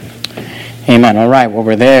Amen. All right. Well,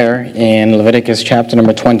 we're there in Leviticus chapter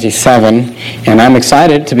number 27, and I'm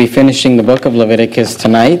excited to be finishing the book of Leviticus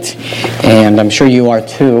tonight, and I'm sure you are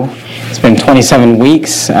too. It's been 27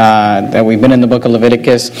 weeks that we've been in the book of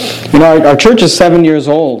Leviticus. You know, our church is 7 years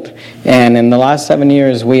old, and in the last 7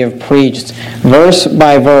 years we have preached verse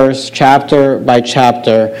by verse, chapter by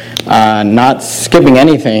chapter, not skipping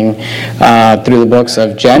anything through the books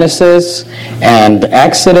of Genesis and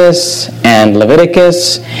Exodus and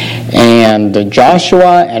Leviticus and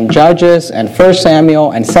Joshua and Judges and 1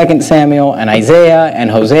 Samuel and 2 Samuel and Isaiah and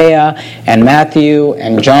Hosea and Matthew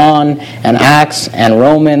and John and Acts and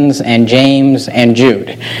Romans and James and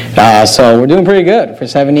Jude. So we're doing pretty good for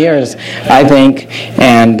 7 years, I think,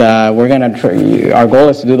 and our goal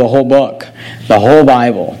is to do the whole book, the whole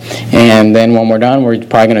Bible, and then when we're done, we're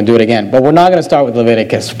probably going to do it again. But we're not going to start with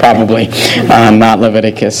Leviticus, probably, not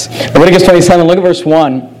Leviticus. Leviticus 27, look at verse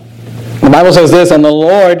 1. The Bible says this, "And the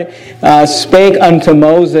Lord spake unto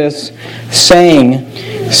Moses, saying,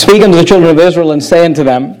 Speak unto the children of Israel, and say unto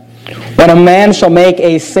them, When a man shall make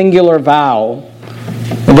a singular vow,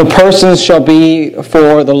 the persons shall be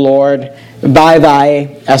for the Lord by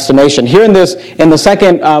thy estimation." Here in the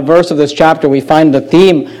second verse of this chapter, we find the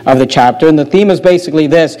theme of the chapter, and the theme is basically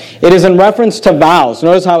this. It is in reference to vows.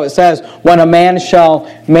 Notice how it says, when a man shall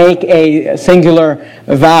make a singular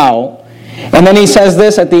vow. And then he says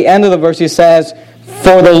this at the end of the verse, he says,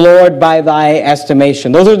 "For the Lord by thy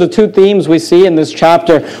estimation." Those are the two themes we see in this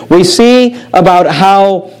chapter. We see about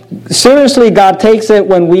how seriously God takes it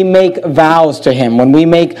when we make vows to Him, when we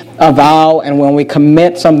make a vow and when we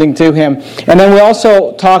commit something to Him. And then we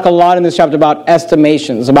also talk a lot in this chapter about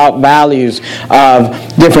estimations, about values of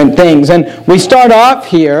different things. And we start off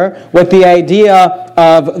here with the idea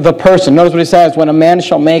of the person. Notice what he says, when a man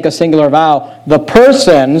shall make a singular vow, the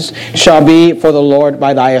persons shall be for the Lord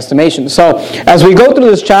by thy estimation. So as we go through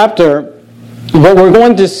this chapter, what we're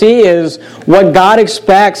going to see is what God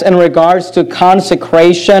expects in regards to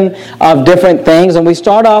consecration of different things. And we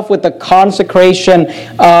start off with the consecration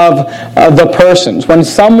of the persons. When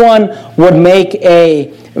someone would make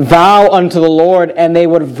a vow unto the Lord, and they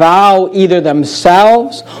would vow either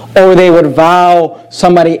themselves or they would vow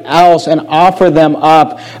somebody else and offer them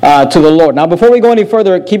up to the Lord. Now, before we go any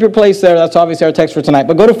further, keep your place there. That's obviously our text for tonight.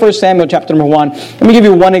 But go to 1 Samuel chapter number 1. Let me give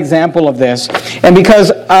you one example of this. And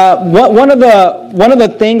because one of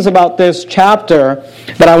the things about this chapter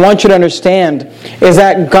that I want you to understand is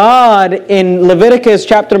that God in Leviticus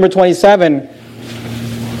chapter number 27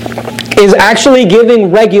 is actually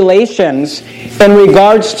giving regulations in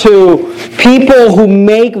regards to people who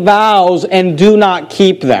make vows and do not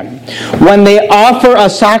keep them. When they offer a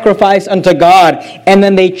sacrifice unto God and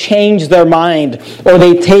then they change their mind or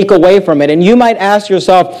they take away from it. And you might ask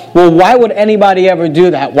yourself, well, why would anybody ever do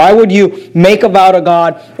that? Why would you make a vow to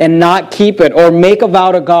God and not keep it, or make a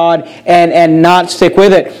vow to God and not stick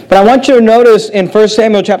with it? But I want you to notice in 1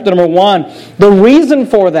 Samuel chapter number 1, the reason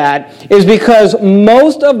for that is because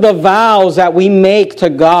most of the vows that we make to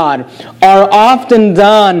God are often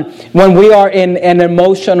done when we are in an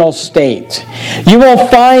emotional state. You will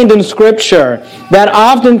find in Scripture that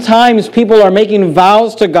oftentimes people are making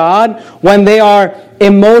vows to God when they are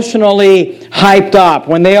emotionally hyped up,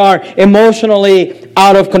 when they are emotionally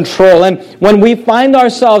out of control. And when we find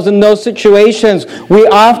ourselves in those situations, we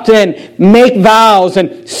often make vows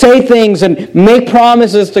and say things and make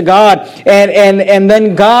promises to God, and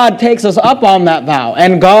then God takes us up on that vow,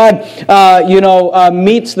 and God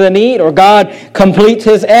meets the need, or God completes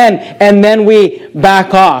His end, and then we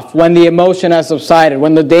back off when the emotion has subsided,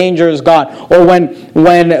 when the danger is gone, or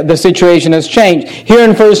when the situation has changed. Here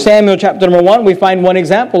in 1 Samuel chapter number 1, we find one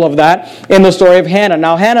example of that in the story of Hannah.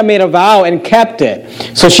 Now, Hannah made a vow and kept it.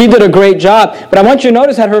 So she did a great job. But I want you to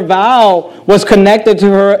notice that her vow was connected to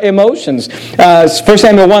her emotions. 1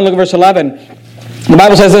 Samuel 1, look at verse 11. The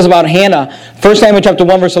Bible says this about Hannah. 1 Samuel chapter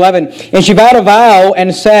 1, verse 11. "And she vowed a vow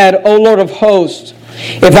and said, O Lord of hosts,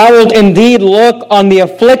 if thou wilt indeed look on the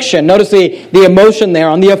affliction," notice the emotion there,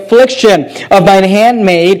 "on the affliction of thine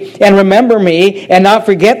handmaid, and remember me, and not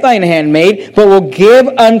forget thine handmaid, but will give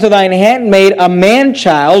unto thine handmaid a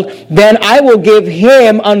man-child, then I will give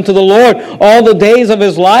him unto the Lord all the days of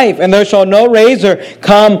his life, and there shall no razor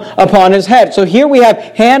come upon his head." So here we have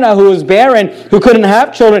Hannah, who is barren, who couldn't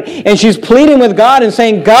have children, and she's pleading with God and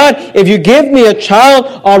saying, "God, if you give me a child,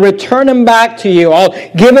 I'll return him back to you. I'll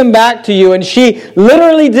give him back to you." And she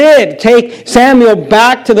literally did take Samuel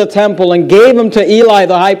back to the temple and gave him to Eli,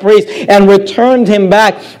 the high priest, and returned him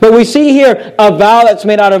back. But we see here a vow that's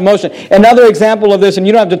made out of emotion. Another example of this, and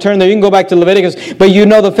you don't have to turn there, you can go back to Leviticus, but you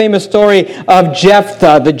know the famous story of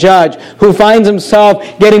Jephthah, the judge, who finds himself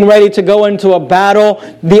getting ready to go into a battle.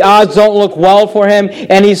 The odds don't look well for him,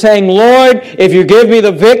 and he's saying, Lord, if you give me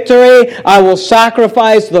the victory, I will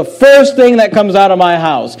sacrifice the first thing that comes out of my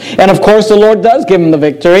house. And of course, the Lord does give him the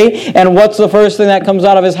victory. And what's the first thing that comes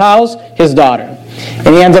out of his house? His daughter. And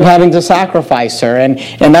he ends up having to sacrifice her. And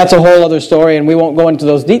that's a whole other story, and we won't go into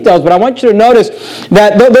those details. But I want you to notice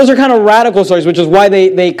that those are kind of radical stories, which is why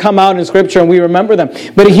they come out in Scripture and we remember them.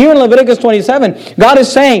 But here in Leviticus 27, God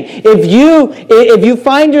is saying, if you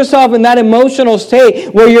find yourself in that emotional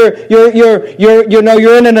state where you're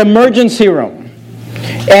in an emergency room,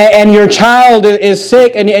 and your child is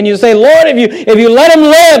sick, and you say, Lord, if you let him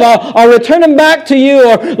live, I'll return him back to you.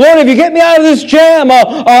 Or Lord, if you get me out of this jam,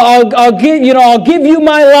 I'll give you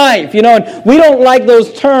my life. And we don't like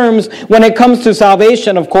those terms when it comes to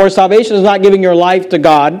salvation. Of course, salvation is not giving your life to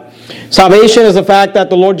God. Salvation is the fact that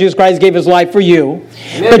the Lord Jesus Christ gave his life for you.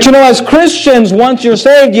 Amen. But as Christians, once you're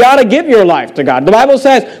saved, you ought to give your life to God. The Bible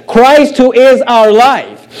says, Christ who is our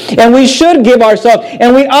life. And we should give ourselves.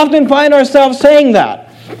 And we often find ourselves saying that.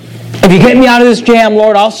 If you get me out of this jam,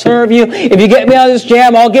 Lord, I'll serve you. If you get me out of this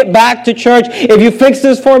jam, I'll get back to church. If you fix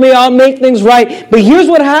this for me, I'll make things right. But here's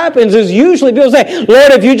what happens is usually people say,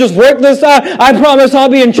 Lord, if you just work this out, I promise I'll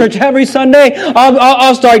be in church every Sunday.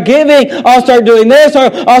 I'll start giving. I'll start doing this. Or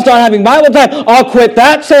I'll start having Bible time. I'll quit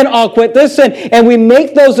that sin. I'll quit this sin. And we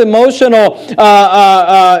make those emotional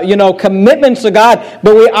commitments to God,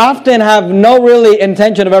 but we often have no really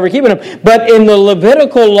intention of ever keeping them. But in the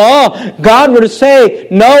Levitical law, God would say,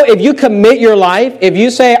 no, if you commit your life, if you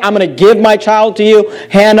say, I'm going to give my child to you,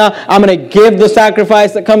 Hannah, I'm going to give the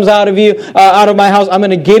sacrifice that comes out of you, out of my house, I'm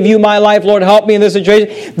going to give you my life, Lord, help me in this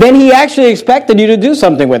situation, then he actually expected you to do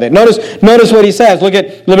something with it. Notice what he says. Look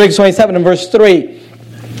at Leviticus 27 and verse 3.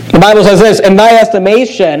 The Bible says this, and thy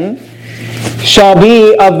estimation shall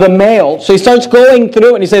be of the male. So he starts going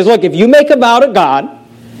through and he says, look, if you make a vow to God,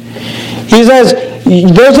 he says,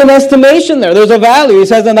 there's an estimation there. There's a value. He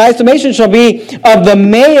says, and thy estimation shall be of the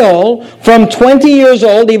male from 20 years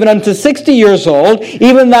old, even unto 60 years old.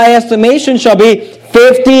 Even thy estimation shall be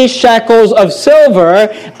 50 shekels of silver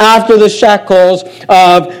after the shekels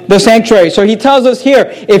of the sanctuary. So he tells us here,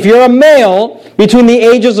 if you're a male between the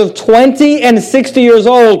ages of 20 and 60 years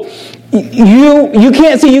old, you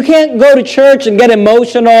can't go to church and get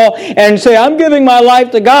emotional and say, I'm giving my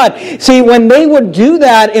life to God. See, when they would do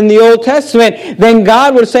that in the Old Testament, then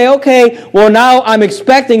God would say, okay, well now I'm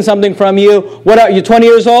expecting something from you. What are you, 20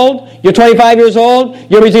 years old? You're 25 years old?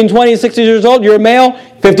 You're between 20 and 60 years old? You're a male?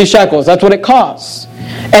 50 shekels. That's what it costs.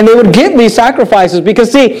 And they would give these sacrifices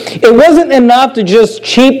because, see, it wasn't enough to just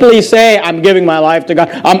cheaply say, I'm giving my life to God.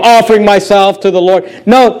 I'm offering myself to the Lord.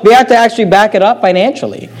 No, they had to actually back it up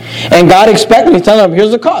financially. And God expected me to tell them,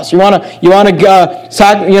 here's the cost. You want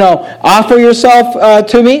to offer yourself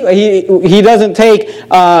to me? He doesn't take,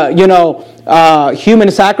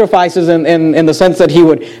 human sacrifices in the sense that he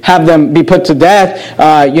would have them be put to death.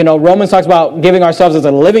 Romans talks about giving ourselves as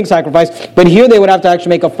a living sacrifice, but here they would have to actually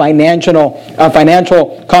make a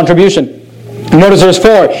financial contribution. Notice verse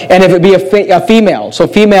 4, and if it be a female, so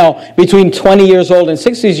female between 20 years old and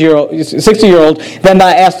 60 year old, then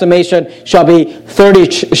thy estimation shall be 30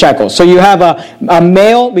 shekels. So you have a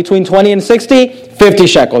male between 20 and 60, 50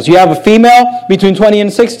 shekels. You have a female between 20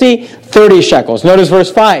 and 60, 30 shekels. Notice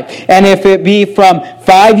verse 5. And if it be from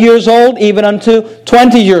 5 years old even unto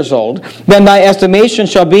 20 years old, then thy estimation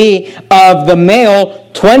shall be of the male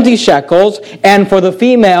 20 shekels, and for the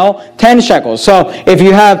female 10 shekels. So if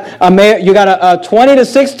you have a male, you got a 20 to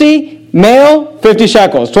 60 male, 50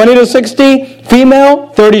 shekels. 20 to 60 female,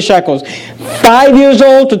 30 shekels. 5 years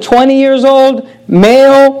old to 20 years old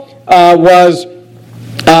male was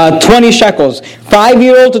 20 shekels.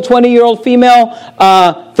 5-year-old to 20-year-old female,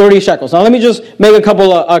 30 shekels. Now let me just make a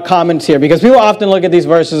couple of comments here, because people often look at these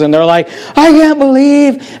verses and they're like, I can't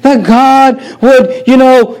believe that God would,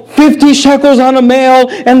 50 shekels on a male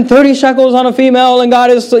and 30 shekels on a female, and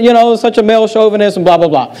God is, such a male chauvinist and blah, blah,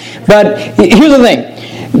 blah. But here's the thing.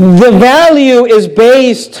 The value is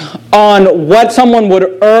based on what someone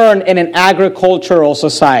would earn in an agricultural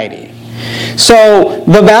society. So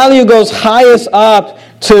the value goes highest up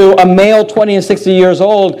to a male 20 and 60 years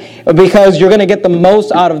old because you're going to get the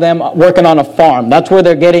most out of them working on a farm. That's where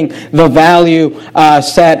they're getting the value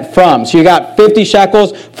set from. So you got 50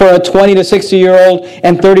 shekels for a 20 to 60 year old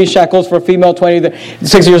and 30 shekels for a female 20 to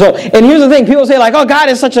 60 years old. And here's the thing. People say like, oh, God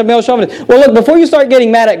is such a male chauvinist. Well, look, before you start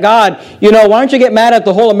getting mad at God, why don't you get mad at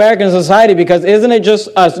the whole American society? Because isn't it just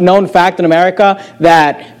a known fact in America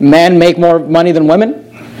that men make more money than women?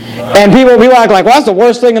 And people act like, well, that's the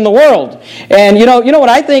worst thing in the world. And you know what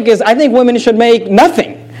I think is, I think women should make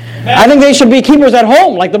nothing. I think they should be keepers at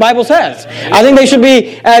home, like the Bible says. I think they should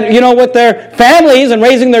be with their families and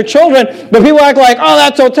raising their children. But people act like, oh,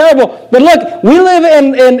 that's so terrible. But look, we live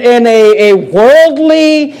in a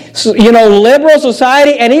worldly, liberal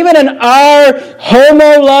society, and even in our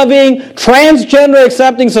homo-loving,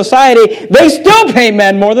 transgender-accepting society, they still pay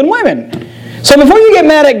men more than women. So before you get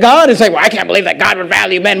mad at God and say, well, I can't believe that God would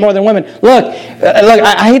value men more than women. Look,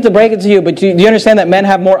 I hate to break it to you, but do you understand that men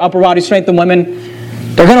have more upper body strength than women?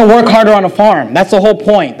 They're going to work harder on a farm. That's the whole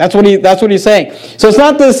point. That's what he's saying. So it's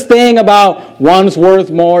not this thing about one's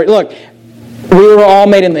worth more. Look, we were all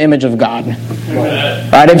made in the image of God.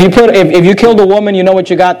 Right? If you killed a woman, you know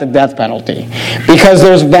what you got? The death penalty. Because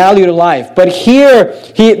there's value to life. But here,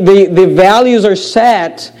 the values are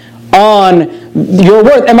set on your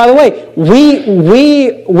worth. And by the way,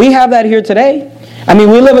 we have that here today. I mean,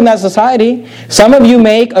 we live in that society. Some of you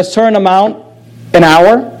make a certain amount an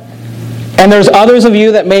hour, and there's others of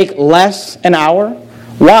you that make less an hour.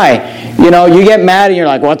 Why? You get mad and you're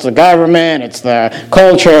like, well, it's the government, it's the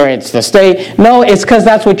culture, it's the state. No, it's because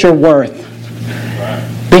that's what you're worth.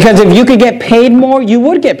 Because if you could get paid more, you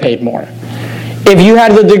would get paid more. If you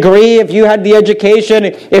had the degree, if you had the education,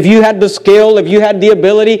 if you had the skill, if you had the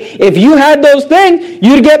ability, if you had those things,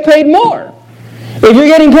 you'd get paid more. If you're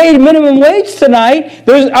getting paid minimum wage tonight,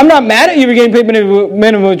 I'm not mad at you if you're getting paid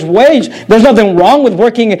minimum wage. There's nothing wrong with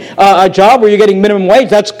working a job where you're getting minimum wage.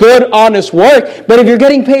 That's good, honest work. But if you're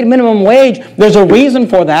getting paid minimum wage, there's a reason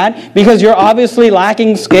for that, because you're obviously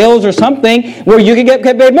lacking skills or something where you could get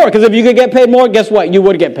paid more. Because if you could get paid more, guess what? You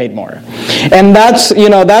would get paid more. And that's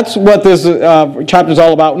what this chapter is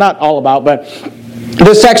all about. Not all about, but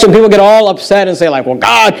this section, people get all upset and say like, well,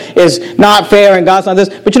 God is not fair and God's not this.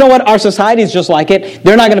 But you know what? Our society is just like it.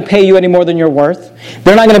 They're not going to pay you any more than you're worth.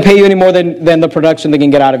 They're not going to pay you any more than the production they can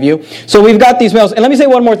get out of you. So we've got these males. And let me say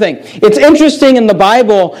one more thing. It's interesting in the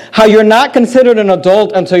Bible how you're not considered an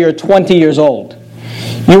adult until you're 20 years old.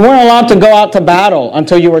 You weren't allowed to go out to battle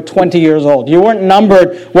until you were 20 years old. You weren't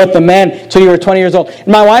numbered with the men until you were 20 years old.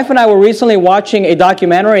 My wife and I were recently watching a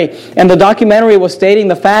documentary, and the documentary was stating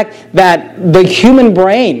the fact that the human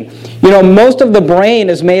brain, most of the brain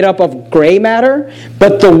is made up of gray matter,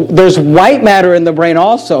 but there's white matter in the brain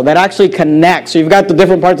also that actually connects. So you've got the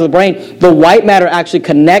different parts of the brain. The white matter actually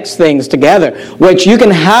connects things together, which you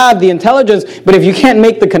can have the intelligence, but if you can't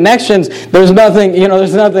make the connections, there's nothing,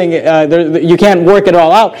 you can't work it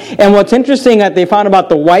all out. And what's interesting that they found about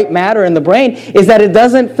the white matter in the brain is that it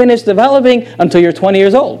doesn't finish developing until you're 20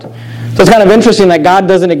 years old. So it's kind of interesting that God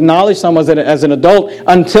doesn't acknowledge someone as an adult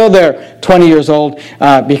until they're 20 years old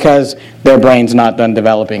because their brain's not done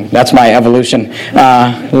developing. That's my evolution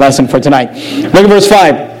lesson for tonight. Look at verse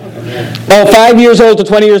 5. 5 years old to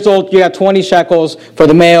 20 years old, you got 20 shekels for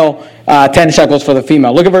the male, 10 shekels for the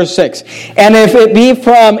female. Look at verse 6. And if it be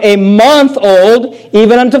from a month old,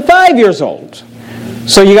 even unto 5 years old.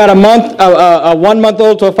 So you got a 1 month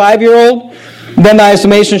old to a 5-year-old. Then the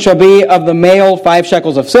estimation shall be of the male 5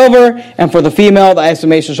 shekels of silver, and for the female the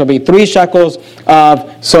estimation shall be 3 shekels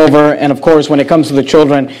of silver. And of course, when it comes to the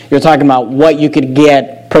children, you're talking about what you could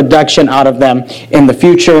get production out of them in the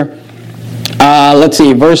future. Let's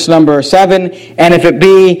see, verse number 7. And if it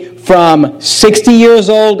be from 60 years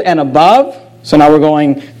old and above, so now we're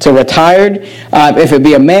going to retired. If it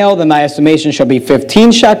be a male, then thy estimation shall be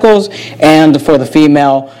 15 shekels, and for the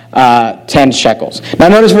female, 10 shekels. Now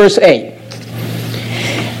notice verse 8.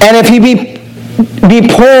 And if he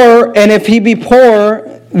be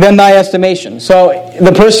poor, then thy estimation. So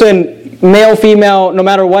the person, male, female, no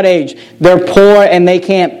matter what age, they're poor and they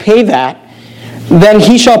can't pay that. Then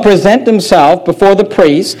he shall present himself before the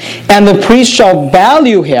priest, and the priest shall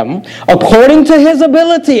value him according to his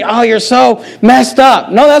ability. Oh, you're so messed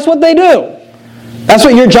up. No, that's what they do. That's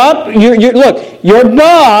what your job, look, your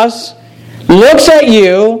boss looks at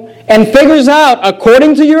you and figures out,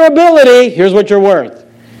 according to your ability, here's what you're worth.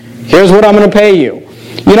 Here's what I'm going to pay you.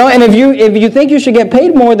 And if you think you should get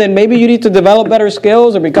paid more, then maybe you need to develop better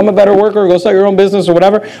skills or become a better worker or go start your own business or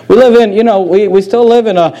whatever. We live in, we still live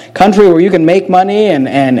in a country where you can make money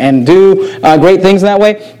and do great things in that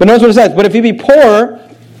way. But notice what it says. But if you be poor,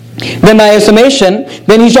 Then by estimation,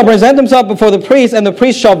 then he shall present himself before the priest, and the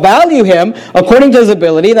priest shall value him according to his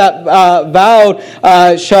ability. That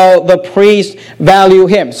vowed shall the priest value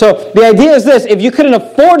him. So the idea is this: if you couldn't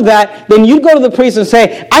afford that, then you'd go to the priest and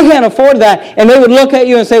say, I can't afford that. And they would look at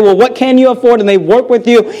you and say, well, what can you afford? And they work with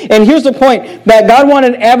you. And here's the point, that God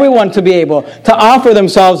wanted everyone to be able to offer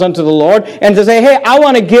themselves unto the Lord and to say, hey, I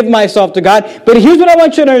want to give myself to God. But here's what I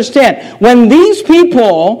want you to understand. When these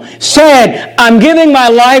people said, I'm giving my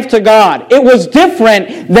life to God, it was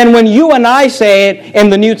different than when you and I say it in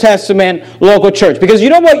the New Testament local church. Because you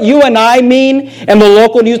know what you and I mean in the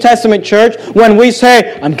local New Testament church when we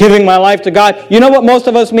say, I'm giving my life to God? You know what most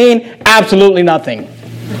of us mean? Absolutely nothing.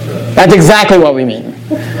 That's exactly what we mean.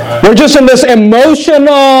 We're just in this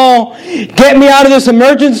emotional, get me out of this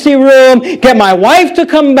emergency room, get my wife to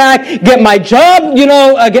come back, get my job,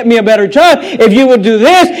 get me a better job. If you would do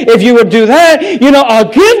this, if you would do that,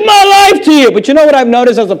 I'll give my life to you. But you know what I've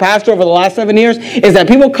noticed as a pastor over the last 7 years is that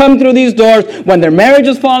people come through these doors when their marriage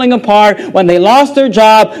is falling apart, when they lost their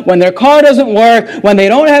job, when their car doesn't work, when they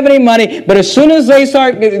don't have any money. But as soon as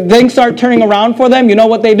things start turning around for them, you know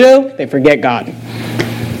what they do? They forget God.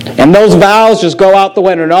 And those vows just go out the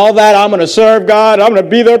window. And all that, I'm going to serve God, I'm going to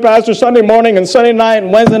be their pastor Sunday morning and Sunday night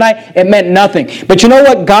and Wednesday night, it meant nothing. But you know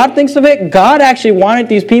what God thinks of it? God actually wanted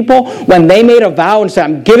these people, when they made a vow and said,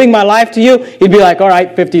 I'm giving my life to you, he'd be like, all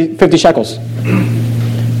right, 50 shekels.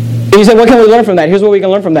 And you say, what can we learn from that? Here's what we can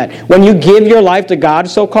learn from that. When you give your life to God,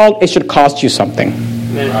 so-called, it should cost you something.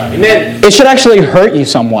 Amen. It should actually hurt you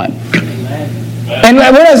somewhat. And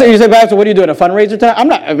what is it? You say, Pastor, what are you doing, a fundraiser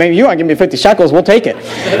tonight? You want to give me 50 shekels, we'll take it.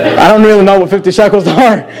 I don't really know what 50 shekels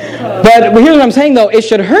are. But here's what I'm saying, though. It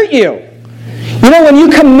should hurt you. When you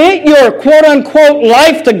commit your quote-unquote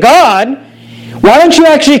life to God, why don't you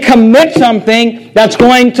actually commit something that's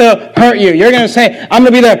going to hurt you? You're going to say, I'm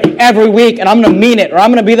going to be there every week, and I'm going to mean it. Or I'm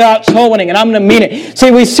going to be there out soul winning, and I'm going to mean it.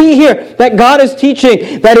 See, we see here that God is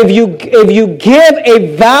teaching that if you give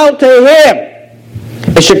a vow to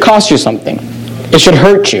Him, it should cost you something. It should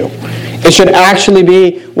hurt you. It should actually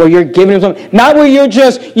be where you're giving him something. Not where you're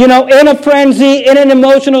just, in a frenzy, in an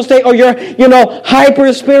emotional state, or you're,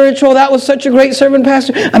 hyper-spiritual. That was such a great sermon,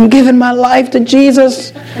 Pastor. I'm giving my life to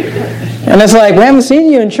Jesus. And it's like, we haven't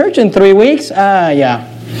seen you in church in 3 weeks. Yeah.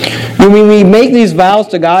 We make these vows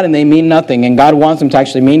to God and they mean nothing. And God wants them to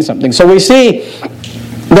actually mean something. So we see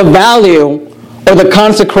the value or the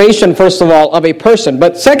consecration, first of all, of a person.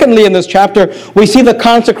 But secondly, in this chapter, we see the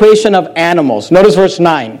consecration of animals. Notice verse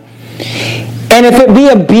 9. And if it be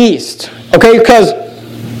a beast, okay, because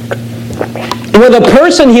with a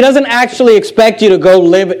person, he doesn't actually expect you to go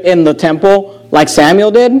live in the temple like Samuel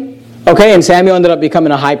did. Okay, and Samuel ended up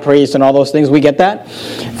becoming a high priest and all those things. We get that.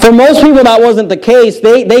 For most people, that wasn't the case.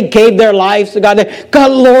 They gave their lives to God. God,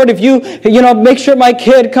 Lord, if you make sure my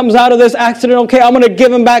kid comes out of this accident, okay, I'm going to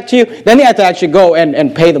give him back to you. Then they had to actually go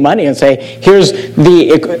and pay the money and say, here's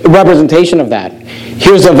the representation of that.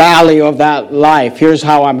 Here's the value of that life. Here's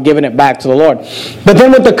how I'm giving it back to the Lord. But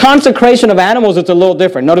then with the consecration of animals, it's a little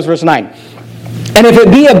different. Notice verse 9. And if it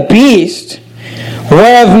be a beast,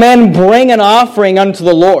 whereof men bring an offering unto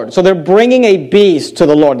the Lord. So they're bringing a beast to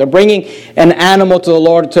the Lord. They're bringing an animal to the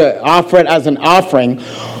Lord to offer it as an offering.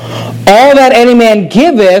 All that any man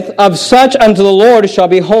giveth of such unto the Lord shall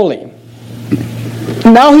be holy.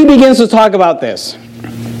 Now he begins to talk about this.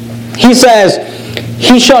 He says,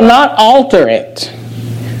 he shall not alter it,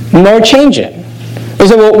 nor change it. He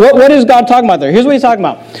said, well, what is God talking about there? Here's what he's talking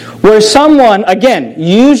about. Where someone, again,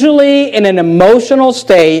 usually in an emotional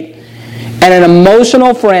state, and an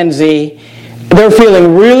emotional frenzy, they're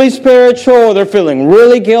feeling really spiritual, they're feeling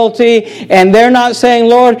really guilty, and they're not saying,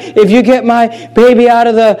 Lord, if you get my baby out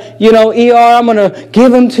of the, ER, I'm going to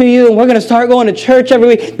give him to you, and we're going to start going to church every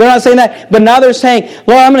week. They're not saying that, but now they're saying,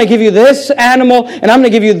 Lord, I'm going to give you this animal, and I'm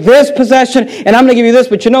going to give you this possession, and I'm going to give you this.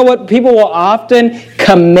 But you know what? People will often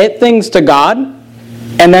commit things to God,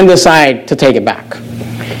 and then decide to take it back,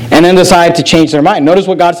 and then decide to change their mind. Notice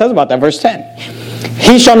what God says about that, verse 10.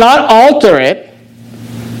 He shall not alter it,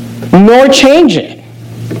 nor change it.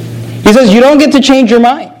 He says, you don't get to change your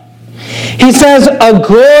mind. He says, a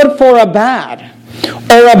good for a bad,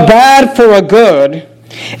 or a bad for a good,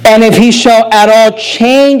 and if he shall at all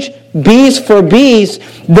change beast for beast,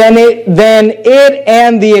 then it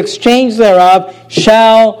and the exchange thereof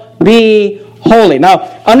shall be holy.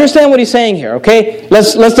 Now, understand what he's saying here, okay?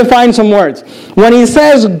 Let's define some words. When he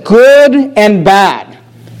says good and bad,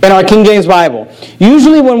 in our King James Bible,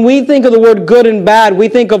 usually when we think of the word good and bad, we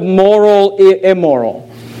think of moral, immoral,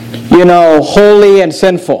 holy and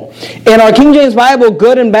sinful. In our King James Bible,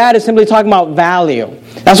 good and bad is simply talking about value.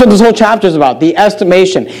 That's what this whole chapter is about, the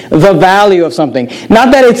estimation, the value of something.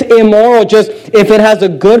 Not that it's immoral just if it has a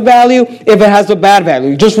good value, if it has a bad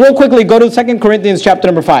value. Just real quickly, go to 2 Corinthians chapter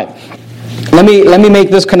number 5. Let me make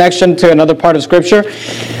this connection to another part of Scripture.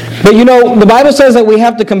 But the Bible says that we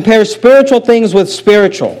have to compare spiritual things with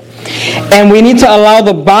spiritual. And we need to allow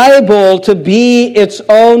the Bible to be its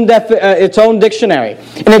own dictionary.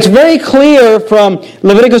 And it's very clear from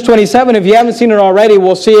Leviticus 27, if you haven't seen it already,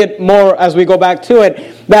 we'll see it more as we go back to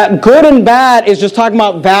it, that good and bad is just talking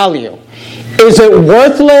about value. Is it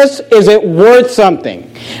worthless? Is it worth something?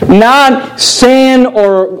 Not sin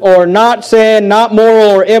or not sin, not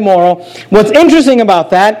moral or immoral. What's interesting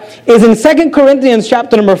about that is in 2 Corinthians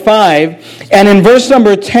chapter number 5 and in verse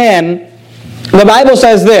number 10, the Bible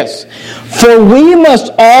says this, "For we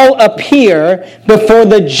must all appear before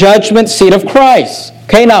the judgment seat of Christ."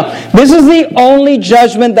 Okay, now, this is the only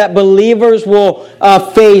judgment that believers will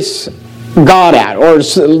face God at, or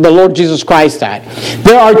the Lord Jesus Christ at.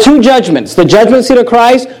 There are two judgments, the judgment seat of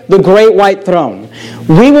Christ, the great white throne.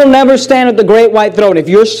 We will never stand at the great white throne. If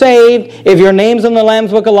you're saved, if your name's in the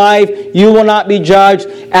Lamb's Book of Life, you will not be judged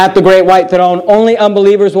at the great white throne. Only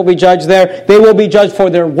unbelievers will be judged there. They will be judged for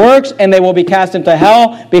their works, and they will be cast into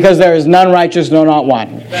hell, because there is none righteous, no, not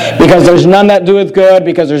one. Because there's none that doeth good,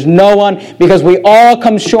 because there's no one, because we all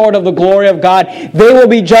come short of the glory of God. They will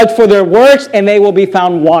be judged for their works, and they will be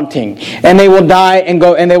found wanting. And they will die and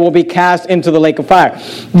go, and they will be cast into the lake of fire.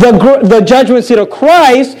 The judgment seat of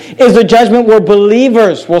Christ is the judgment where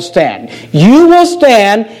believers will stand. You will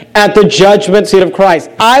stand at the judgment seat of Christ.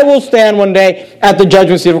 I will stand one day at the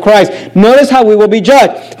judgment seat of Christ. Notice how we will be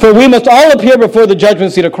judged. "For we must all appear before the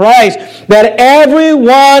judgment seat of Christ, that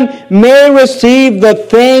everyone may receive the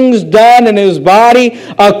things done in his body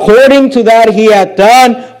according to that he hath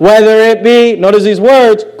done, whether it be," notice these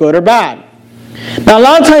words, "good or bad." Now, a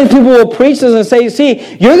lot of times people will preach this and say, see,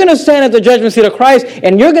 you're going to stand at the judgment seat of Christ,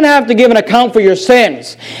 and you're going to have to give an account for your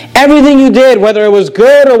sins. Everything you did, whether it was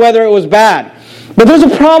good or whether it was bad. But there's a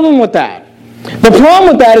problem with that. The problem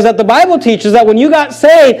with that is that the Bible teaches that when you got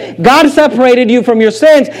saved, God separated you from your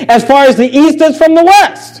sins as far as the east is from the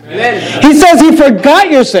west. Amen. He says He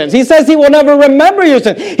forgot your sins. He says He will never remember your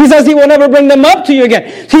sins. He says He will never bring them up to you again.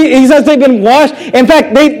 He says they've been washed. In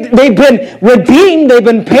fact, they've been redeemed. They've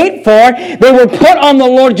been paid for. They were put on the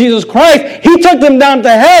Lord Jesus Christ. He took them down to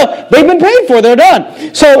hell. They've been paid for. They're done.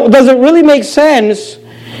 So does it really make sense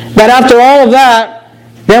that after all of that,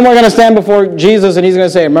 then we're going to stand before Jesus and He's going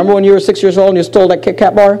to say, remember when you were 6 years old and you stole that Kit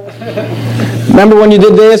Kat bar? Remember when you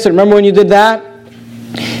did this and remember when you did that?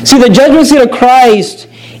 See, the judgment seat of Christ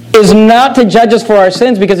is not to judge us for our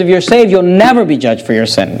sins, because if you're saved, you'll never be judged for your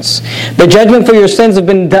sins. The judgment for your sins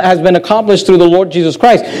has been accomplished through the Lord Jesus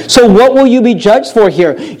Christ. So what will you be judged for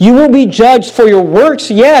here? You will be judged for your works,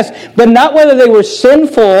 yes, but not whether they were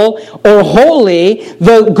sinful or holy.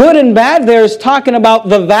 The good and bad there is talking about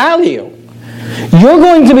the value. You're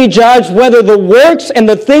going to be judged whether the works and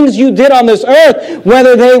the things you did on this earth,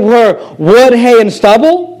 whether they were wood, hay, and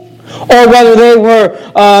stubble, or whether they were,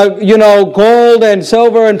 gold and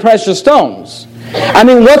silver and precious stones. I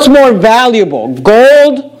mean, what's more valuable,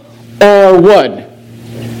 gold or wood?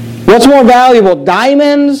 What's more valuable,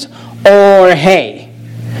 diamonds or hay?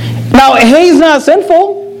 Now, hay's not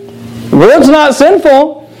sinful. Wood's not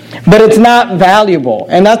sinful. But it's not valuable.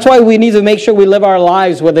 And that's why we need to make sure we live our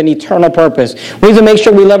lives with an eternal purpose. We need to make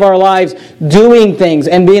sure we live our lives doing things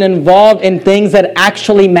and being involved in things that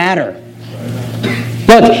actually matter.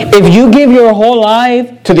 Look, if you give your whole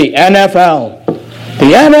life to the NFL,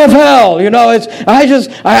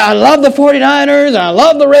 I love the 49ers, and I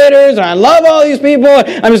love the Raiders, and I love all these people.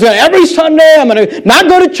 I'm just going to, every Sunday, I'm going to not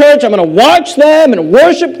go to church, I'm going to watch them and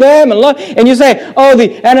worship them. And you say, oh, the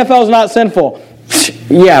NFL is not sinful.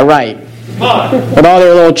 Yeah, right. With all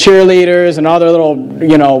their little cheerleaders and all their little,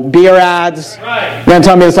 beer ads. Right. You're going to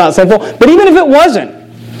tell me it's not sinful? But even if it wasn't,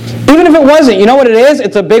 you know what it is?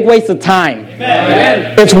 It's a big waste of time.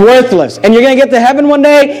 Amen. It's worthless. And you're going to get to heaven one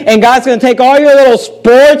day, and God's going to take all your little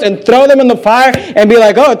sports and throw them in the fire and be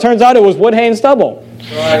like, oh, it turns out it was wood, hay, and stubble.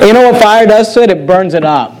 Right. And you know what fire does to it? It burns it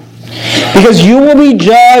up. Because you will be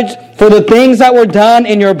judged for the things that were done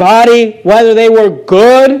in your body, whether they were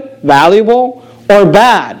good, valuable, or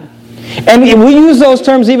bad. And we use those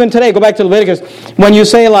terms even today. Go back to Leviticus. When you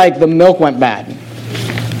say, like, the milk went bad.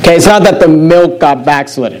 Okay, it's not that the milk got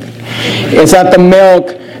backslidden. It's that the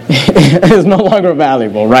milk is no longer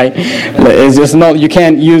valuable, right? It's just you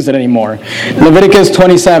can't use it anymore. Leviticus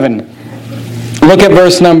 27. Look at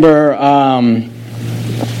verse number...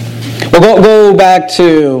 we'll go back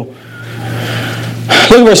to...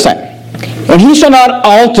 Look at verse 10. And he shall not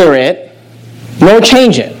alter it, nor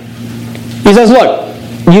change it. He says, look,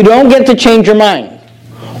 You don't get to change your mind.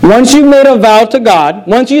 Once you've made a vow to God,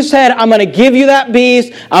 once you said, I'm going to give you that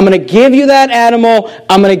beast, I'm going to give you that animal,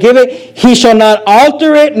 I'm going to give it, he shall not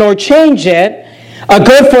alter it nor change it, a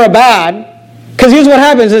good for a bad. Because here's what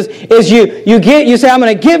happens is you say, I'm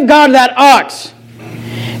going to give God that ox.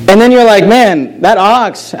 And then you're like, man, that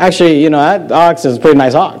ox, actually, that ox is a pretty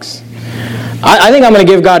nice ox. I think I'm going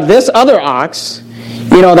to give God this other ox,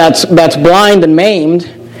 that's blind and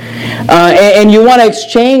maimed. And you want to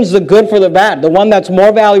exchange the good for the bad, the one that's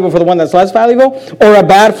more valuable for the one that's less valuable, or a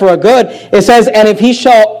bad for a good. It says, and if he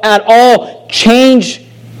shall at all change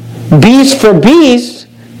beast for beast,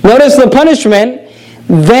 notice the punishment,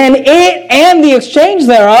 then it and the exchange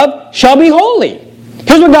thereof shall be holy.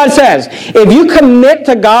 Here's what God says. If you commit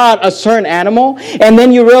to God a certain animal, and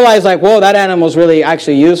then you realize, like, whoa, that animal's really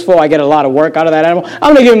actually useful, I get a lot of work out of that animal,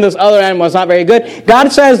 I'm going to give him this other animal, it's not very good.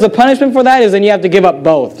 God says the punishment for that is then you have to give up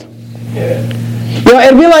both. Yeah.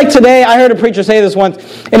 It'd be like today, I heard a preacher say this once,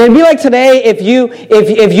 and it'd be like today if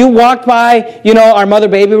you walked by, our mother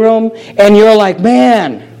baby room, and you're like,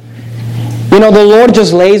 man, the Lord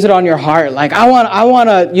just lays it on your heart. Like, I want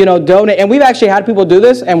to, donate. And we've actually had people do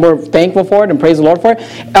this, and we're thankful for it and praise the Lord for it,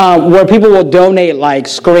 where people will donate, like,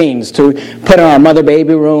 screens to put in our mother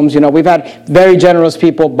baby rooms. We've had very generous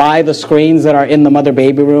people buy the screens that are in the mother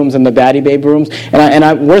baby rooms and the daddy baby rooms.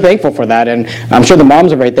 And we're thankful for that. And I'm sure the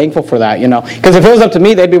moms are very thankful for that, Because if it was up to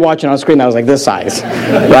me, they'd be watching on a screen that was like this size,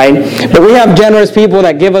 right? But we have generous people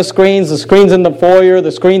that give us screens. The screens in the foyer,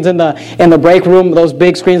 the screens in the break room, those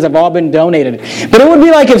big screens have all been donated. But it would be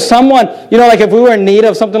like if someone, like if we were in need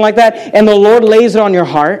of something like that, and the Lord lays it on your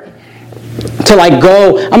heart to I'm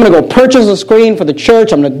going to go purchase a screen for the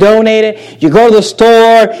church, I'm going to donate it. You go to the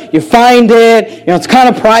store, you find it, it's kind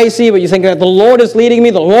of pricey, but you think that the Lord is leading me,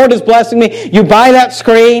 the Lord is blessing me. You buy that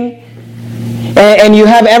screen, and you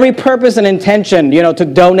have every purpose and intention, to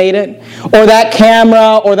donate it, or that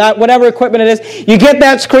camera, or that whatever equipment it is. You get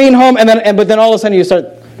that screen home, but then all of a sudden you start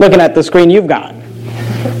looking at the screen you've got.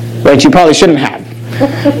 Right, you probably shouldn't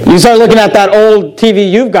have. You start looking at that old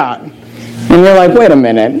TV you've got, and you're like, wait a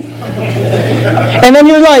minute. And then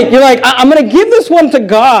you're like, I'm going to give this one to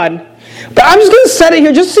God, but I'm just going to set it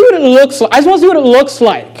here, just see what it looks like. I just want to see what it looks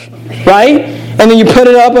like, right? And then you put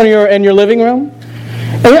it up in your living room.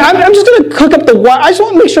 And I'm just going to cook up the wire. I just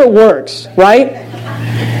want to make sure it works, right?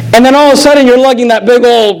 And then all of a sudden you're lugging that big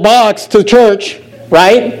old box to church,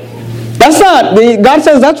 right? God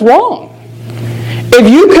says that's wrong. If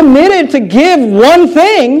you committed to give one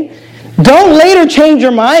thing, don't later change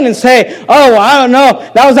your mind and say, oh, I don't know,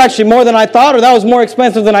 that was actually more than I thought, or that was more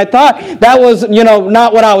expensive than I thought. That was,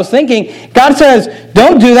 not what I was thinking. God says,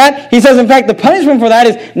 don't do that. He says, in fact, the punishment for that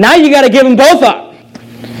is now you got to give them both up.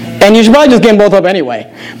 And you should probably just give them both up anyway.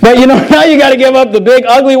 But, now you got to give up the big,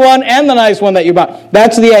 ugly one and the nice one that you bought.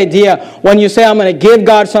 That's the idea. When you say, I'm going to give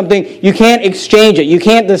God something, you can't exchange it. You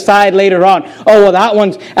can't decide later on, oh, well, that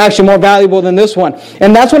one's actually more valuable than this one.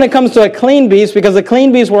 And that's when it comes to a clean beast, because the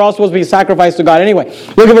clean beasts were all supposed to be sacrificed to God anyway.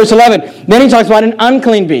 Look at verse 11. Then he talks about an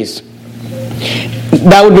unclean beast.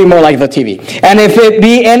 That would be more like the TV. And if it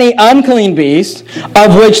be any unclean beast,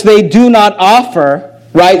 of which they do not offer,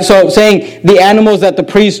 right, so saying the animals that the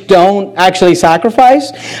priests don't actually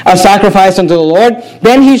sacrifice, a sacrifice unto the Lord,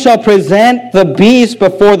 then he shall present the beast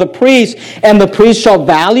before the priest, and the priest shall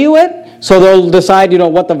value it. So they'll decide,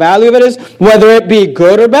 what the value of it is, whether it be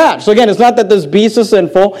good or bad. So again, it's not that this beast is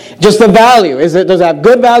sinful, just the value. Does it have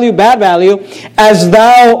good value, bad value? As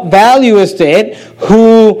thou valuest it,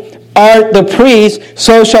 who art the priest,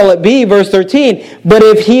 so shall it be, verse 13. But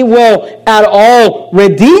if he will at all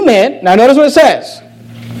redeem it, now notice what it says.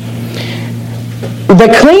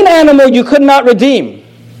 The clean animal you could not redeem.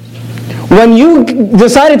 When you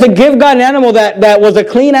decided to give God an animal that was a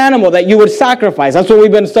clean animal that you would sacrifice, that's what we've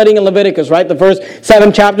been studying in Leviticus, right? The first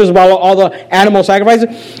 7 chapters about all the animal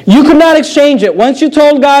sacrifices. You could not exchange it. Once you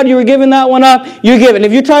told God you were giving that one up, you give it. And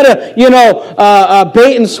if you try to,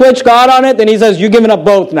 bait and switch God on it, then he says, you're giving up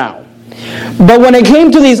both now. But when it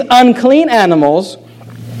came to these unclean animals,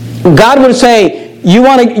 God would say,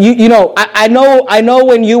 I know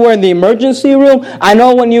when you were in the emergency room. I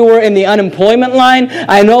know when you were in the unemployment line.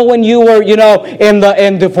 I know when you were,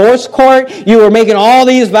 in divorce court. You were making all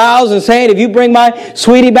these vows and saying, if you bring my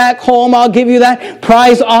sweetie back home, I'll give you that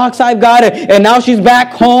prize ox I've got. And now she's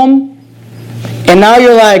back home. And now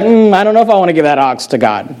you're like, I don't know if I want to give that ox to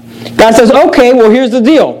God. God says, okay, well, here's the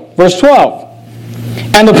deal. Verse 12.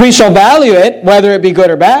 And the priest shall value it, whether it be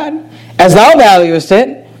good or bad, as thou valuest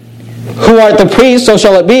it. Who art the priest, so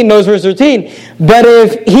shall it be. Notice verse 13. But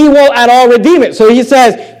if he will at all redeem it. So he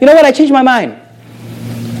says, you know what, I changed my mind.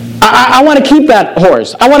 I want to keep that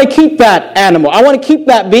horse. I want to keep that animal. I want to keep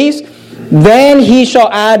that beast. Then he shall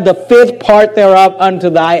add the fifth part thereof unto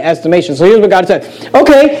thy estimation. So here's what God said.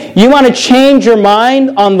 Okay, you want to change your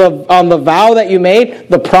mind on the vow that you made,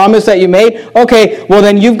 the promise that you made? Okay, well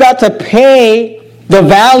then you've got to pay the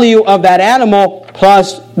value of that animal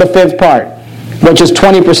plus the fifth part, which is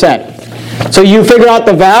 20%. So you figure out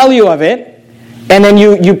the value of it, and then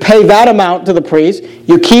you pay that amount to the priest.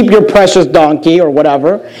 You keep your precious donkey or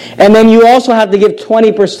whatever, and then you also have to give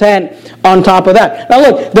 20% on top of that. Now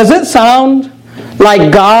look, does it sound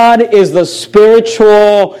like God is the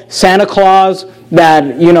spiritual Santa Claus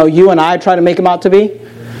that, you and I try to make him out to be?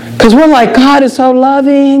 Because we're like, God is so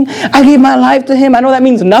loving. I gave my life to him. I know that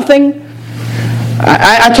means nothing.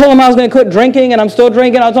 I told him I was going to quit drinking, and I'm still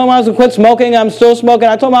drinking. I told him I was going to quit smoking, and I'm still smoking.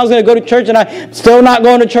 I told him I was going to go to church, and I'm still not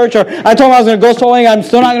going to church. Or I told him I was going to go sowing, I'm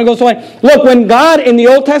still not going to go sowing. Look, when God in the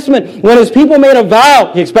Old Testament, when his people made a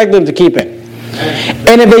vow, he expected them to keep it.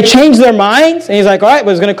 And if they changed their minds, and he's like, all right,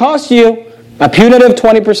 but it's going to cost you a punitive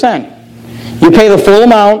 20%. You pay the full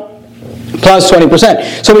amount plus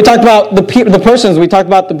 20%. So we talked about the persons, we talked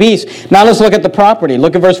about the beast. Now let's look at the property.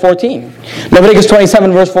 Look at verse 14. Leviticus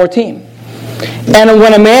 27, verse 14. And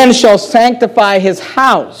when a man shall sanctify his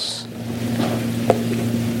house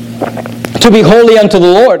to be holy unto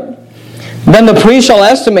the Lord, then the priest shall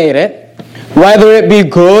estimate it, whether it be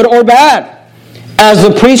good or bad. As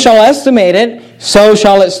the priest shall estimate it, so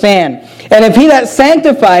shall it stand. And if he that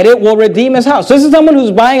sanctified it will redeem his house. This is someone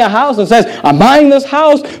who's buying a house and says, I'm buying this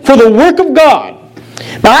house for the work of God.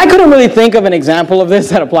 Now, I couldn't really think of an example of this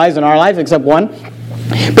that applies in our life except one.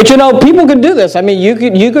 But people could do this. I mean,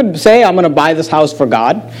 you could say, I'm going to buy this house for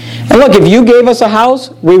God. And look, if you gave us a house,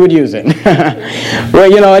 we would use it.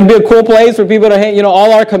 Well, it'd be a cool place for people to hang.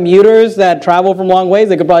 All our commuters that travel from long ways,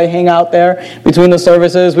 they could probably hang out there between the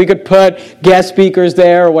services. We could put guest speakers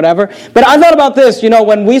there or whatever. But I thought about this.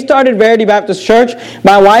 When we started Verity Baptist Church,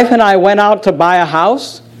 my wife and I went out to buy a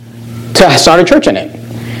house to start a church in it.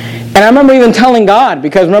 And I remember even telling God,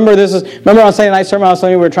 because remember on Sunday night sermon, I was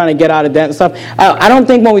telling you we were trying to get out of debt and stuff. I don't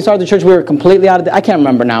think when we started the church we were completely out of debt. I can't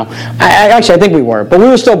remember now. I think we were, but we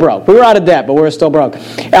were still broke. We were out of debt, but we were still broke.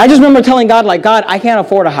 And I just remember telling God, God, I can't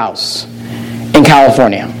afford a house in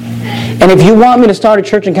California. And if you want me to start a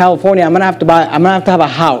church in California, I'm gonna have to have a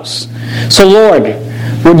house. So Lord,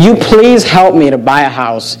 would you please help me to buy a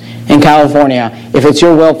house in California if it's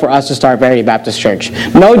your will for us to start Verity Baptist Church?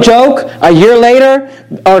 No joke, a year later,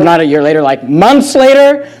 or not a year later, like months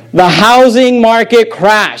later, the housing market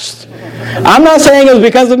crashed. I'm not saying it was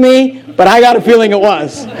because of me, but I got a feeling it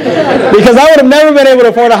was. Because I would have never been able to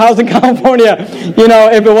afford a house in California,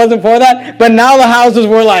 if it wasn't for that. But now the houses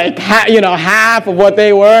were like, half of what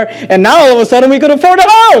they were. And now all of a sudden we could afford a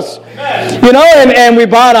house. And we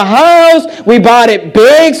bought a house. We bought it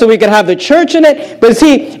big so we could have the church in it. But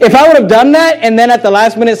see, if I would have done that and then at the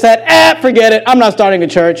last minute said, forget it, I'm not starting a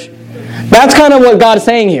church. That's kind of what God's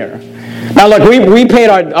saying here. Now look, we paid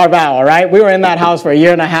our vow, all right? We were in that house for a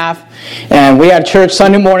year and a half. And we had church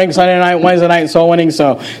Sunday morning, Sunday night, Wednesday night, and soul winning.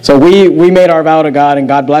 So we made our vow to God, and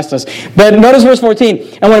God blessed us. But notice verse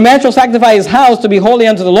 14. And when a man shall sanctify his house to be holy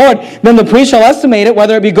unto the Lord, then the priest shall estimate it,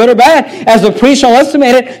 whether it be good or bad. As the priest shall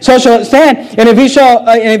estimate it, so shall it stand. And if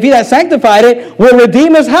he that sanctified it will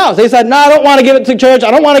redeem his house. They said, no, I don't want to give it to church. I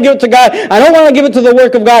don't want to give it to God. I don't want to give it to the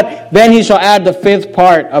work of God. Then he shall add the fifth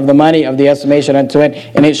part of the money of the estimation unto it,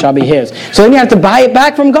 and it shall be his. So then you have to buy it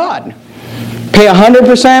back from God. Pay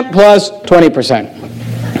 100% plus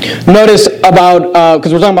 20%. Notice about,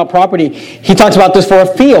 because we're talking about property, he talks about this for a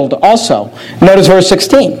field also. Notice verse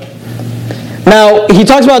 16. Now, he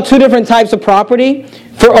talks about two different types of property,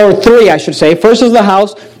 or three, I should say. First is the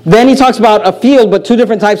house. Then he talks about a field, but two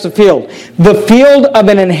different types of field. The field of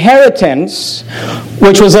an inheritance,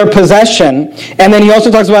 which was their possession, and then he also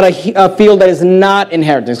talks about a field that is not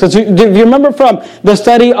inheritance. Because if you remember from the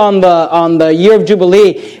study on the year of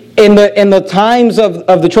Jubilee, in the times of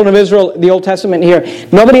the children of Israel, the Old Testament here,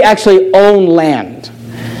 nobody actually owned land.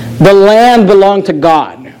 The land belonged to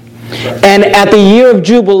God. And at the year of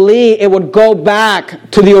Jubilee, it would go back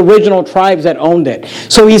to the original tribes that owned it.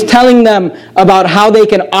 So he's telling them about how they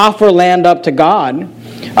can offer land up to God, in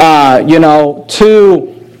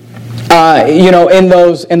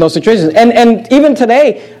those situations. And even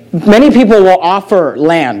today, many people will offer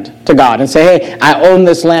land to God and say, hey, I own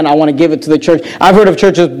this land, I want to give it to the church. I've heard of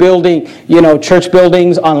churches building, church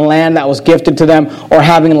buildings on land that was gifted to them, or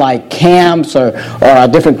having like camps or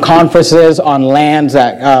different conferences on lands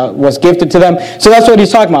that was gifted to them. So that's what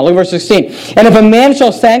he's talking about. Look at verse 16. And if a man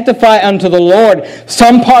shall sanctify unto the Lord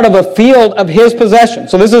some part of a field of his possession,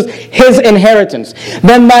 so this is his inheritance,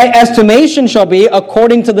 then thy estimation shall be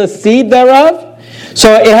according to the seed thereof.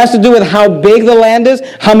 So it has to do with how big the land is,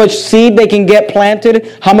 how much seed they can get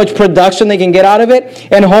planted, how much production they can get out of it.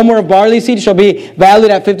 And homer of barley seed shall be valued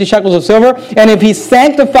at 50 shekels of silver. And if he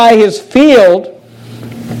sanctify his field,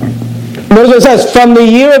 notice what it says, from the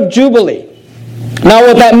year of Jubilee. Now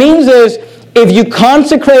what that means is, if you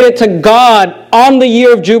consecrate it to God on the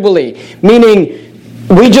year of Jubilee, meaning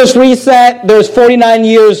we just reset, there's 49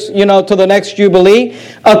 years, to the next Jubilee.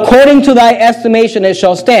 According to thy estimation, it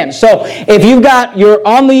shall stand. So, if you're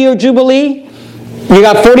on the year Jubilee, you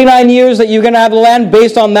got 49 years that you're going to have the land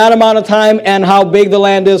based on that amount of time and how big the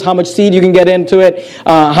land is, how much seed you can get into it,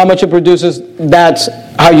 how much it produces. That's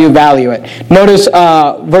how you value it. Notice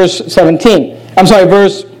verse 18.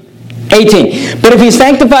 But if he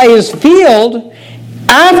sanctify his field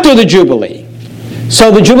after the Jubilee,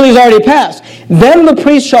 so the Jubilee is already passed, then the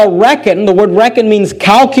priest shall reckon, the word reckon means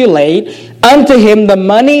calculate, unto him the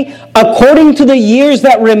money according to the years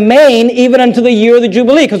that remain, even unto the year of the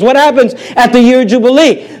Jubilee. Because what happens at the year of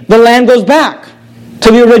Jubilee? The land goes back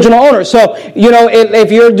to the original owner. So, if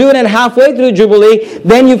you're doing it halfway through the Jubilee,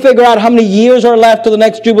 then you figure out how many years are left to the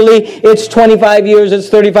next Jubilee. It's 25 years, it's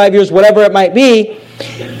 35 years, whatever it might be.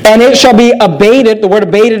 And it shall be abated. The word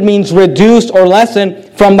abated means reduced or lessened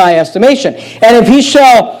from thy estimation. And if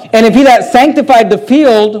he that sanctified the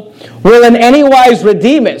field will in any wise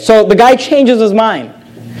redeem it. So the guy changes his mind.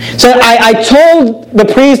 So I told the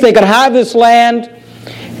priest they could have this land,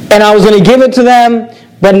 and I was going to give it to them,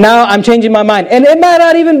 but now I'm changing my mind. And it might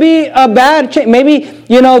not even be a bad change. Maybe,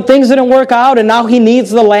 things didn't work out, and now he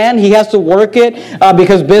needs the land. He has to work it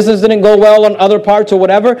because business didn't go well on other parts or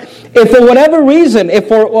whatever. If for whatever reason, if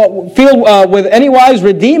for field with any wise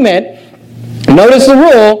redeem it, notice the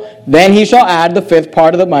rule, then he shall add the fifth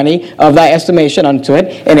part of the money of thy estimation unto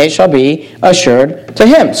it, and it shall be assured to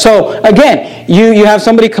him. So, again, you have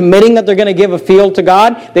somebody committing that they're going to give a field to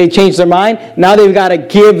God. They change their mind. Now they've got to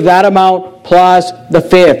give that amount plus the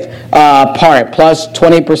fifth part, plus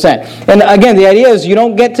 20%. And again, the idea is you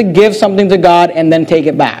don't get to give something to God and then take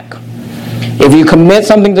it back. If you commit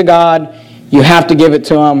something to God, you have to give it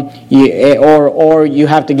to him, or you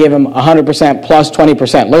have to give him 100% plus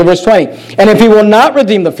 20%. Look at verse 20. And if he will not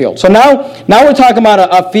redeem the field. So now we're talking about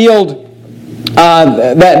a field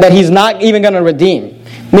that he's not even going to redeem.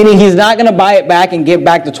 Meaning he's not going to buy it back and give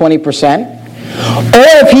back the 20%.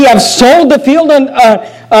 Or if he have sold the field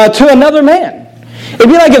to another man. It'd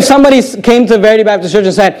be like if somebody came to Verity Baptist Church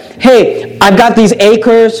and said, hey, I've got these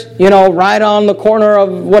acres, right on the corner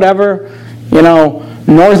of whatever,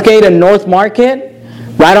 Northgate and North Market,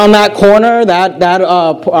 right on that corner, that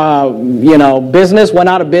business went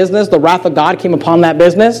out of business. The wrath of God came upon that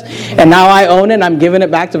business, and now I own it, and I'm giving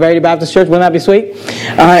it back to Verity Baptist Church. Wouldn't that be sweet?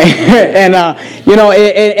 And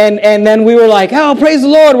then we were like, oh, praise the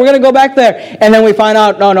Lord, we're going to go back there. And then we find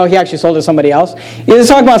out, no, he actually sold it to somebody else. He's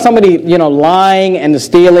talking about somebody, lying and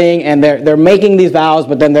stealing, and they're making these vows,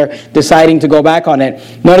 but then they're deciding to go back on it.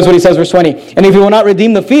 Notice what he says, verse 20. And if he will not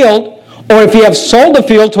redeem the field, or if he have sold the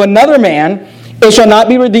field to another man, it shall not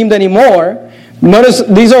be redeemed anymore. Notice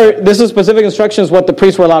this is specific instructions what the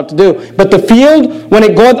priests were allowed to do. But the field, when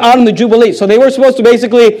it goeth out in the Jubilee, so they were supposed to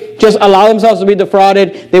basically just allow themselves to be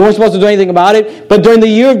defrauded. They weren't supposed to do anything about it. But during the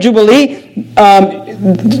year of Jubilee,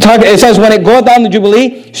 it says, when it goeth out in the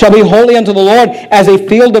Jubilee, shall be holy unto the Lord, as a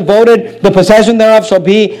field devoted, the possession thereof shall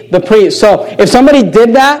be the priest. So if somebody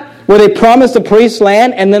did that, where they promised the priest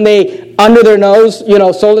land, and then they, under their nose,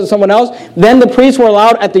 sold it to someone else, then the priests were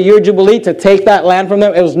allowed at the year of Jubilee to take that land from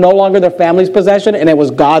them. It was no longer their family's possession, and it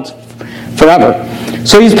was God's forever.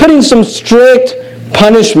 So he's putting some strict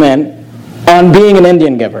punishment on being an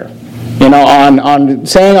Indian giver. On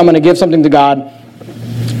saying I'm going to give something to God,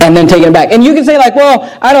 and then taking it back. And you can say like,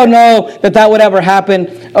 well, I don't know that would ever happen.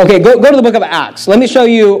 Okay, go to the book of Acts. Let me show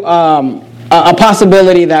you a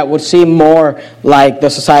possibility that would seem more like the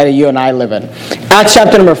society you and I live in. Acts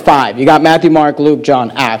chapter number 5. You got Matthew, Mark, Luke,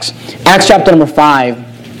 John, Acts. Acts chapter number 5.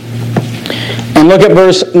 And look at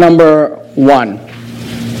verse number 1.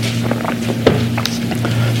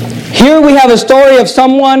 Here we have a story of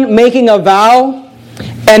someone making a vow.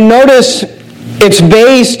 And notice it's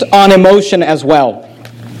based on emotion as well.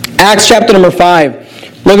 Acts chapter number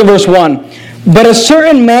 5. Look at verse 1. But a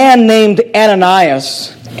certain man named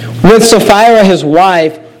Ananias, with Sapphira his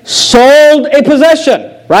wife, sold a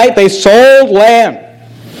possession, right? They sold land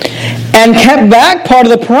and kept back part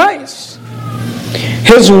of the price.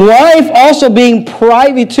 His wife also being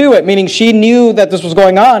privy to it, meaning she knew that this was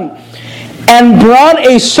going on, and brought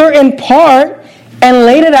a certain part and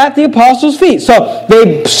laid it at the apostles' feet. So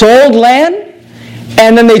they sold land,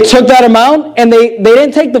 and then they took that amount, and they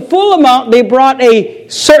didn't take the full amount. They brought a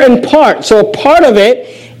certain part, so a part of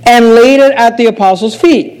it, and laid it at the apostles'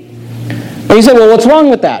 feet. And you say, well, what's wrong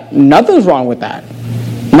with that? Nothing's wrong with that.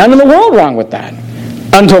 None in the world wrong with that.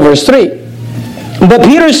 Until verse 3. But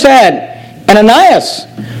Peter said, Ananias,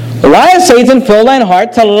 why has Satan filled thine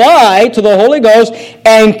heart to lie to the Holy Ghost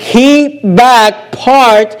and keep back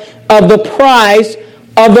part of the price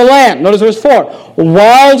of the land? Notice verse 4.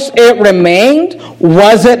 Whilst it remained,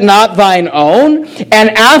 was it not thine own? And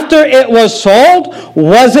after it was sold,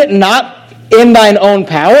 was it not in thine own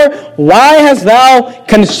power? Why hast thou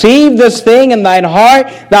conceived this thing in thine heart?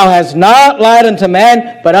 Thou hast not lied unto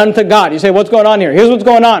men, but unto God. You say, what's going on here? Here's what's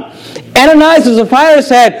going on. Ananias and Sapphira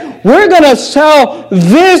said, we're going to sell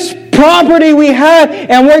this property we have,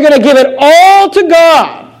 and we're going to give it all to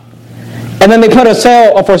God. And then they put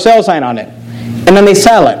a for sale sign on it. And then they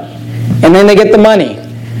sell it. And then they get the money.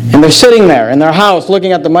 And they're sitting there in their house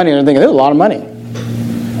looking at the money, and they're thinking, there's a lot of money.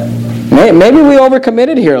 Maybe we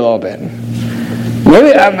overcommitted here a little bit.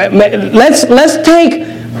 Maybe let's take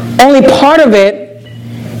only part of it,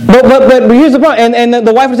 but here's the problem. And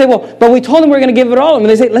the wife would say, well, but we told them we're going to give it all. And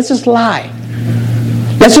they say, let's just lie.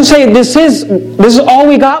 Let's just say this is all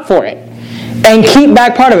we got for it, and keep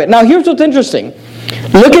back part of it. Now here's what's interesting.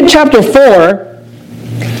 Look at chapter 4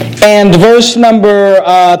 and verse number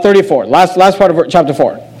 34. Last part of chapter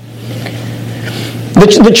 4.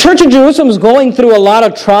 The church of Jerusalem is going through a lot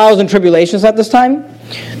of trials and tribulations at this time.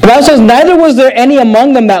 The Bible says, neither was there any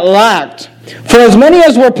among them that lacked. For as many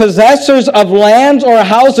as were possessors of lands or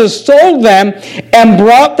houses sold them and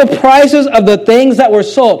brought the prices of the things that were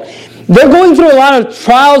sold. They're going through a lot of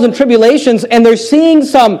trials and tribulations, and they're seeing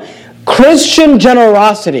some Christian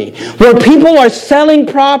generosity, where people are selling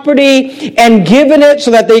property and giving it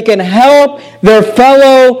so that they can help their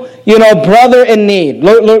fellow, brother in need.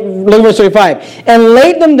 Look at verse 35. And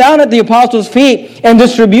laid them down at the apostles' feet, and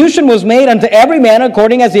distribution was made unto every man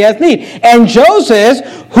according as he hath need. And Joseph,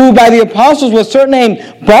 who by the apostles was surnamed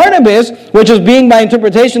Barnabas, which is being by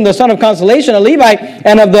interpretation the son of Consolation, a Levite,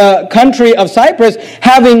 and of the country of Cyprus,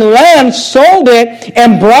 having land, sold it,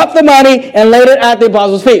 and brought the money, and laid it at the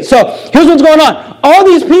apostles' feet. So, here's what's going on. All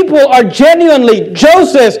these people are genuinely,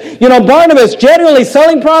 Joseph, Barnabas, genuinely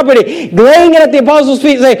selling property, laying it at the apostles'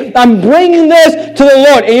 feet, saying, I'm bringing this to the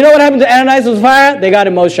Lord. And you know what happened to Ananias and Sapphira? They got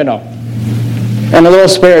emotional and a little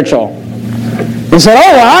spiritual. They said,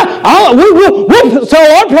 we'll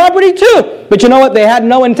sell our property too. But you know what? They had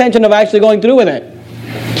no intention of actually going through with it.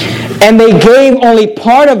 And they gave only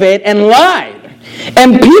part of it and lied.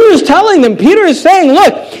 And Peter's telling them, Peter is saying,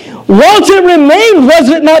 look, whilst it remained, was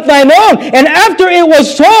it not thine own? And after it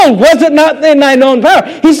was sold, was it not in thine own power?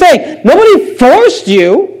 He's saying, nobody forced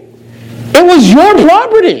you. It was your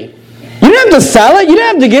property. You didn't have to sell it. You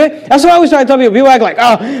didn't have to give it. That's why I always try to tell people. People act like,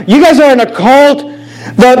 oh, you guys are in a cult.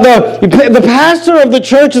 The pastor of the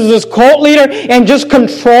church is this cult leader and just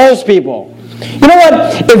controls people. You know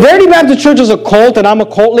what? If Verity Baptist Church is a cult and I'm a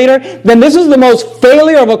cult leader, then this is the most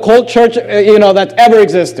failure of a cult church, that's ever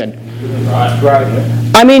existed.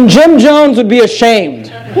 I mean, Jim Jones would be ashamed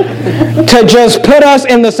to just put us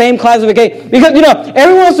in the same classification. Because,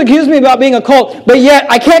 everyone wants to accuse me about being a cult, but yet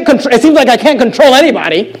I can't control. It seems like I can't control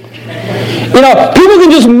anybody. People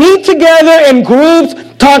can just meet together in groups,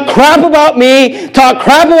 talk crap about me, talk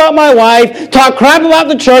crap about my wife, talk crap about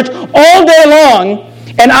the church all day long,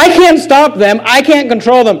 and I can't stop them. I can't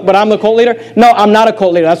control them, but I'm the cult leader? No, I'm not a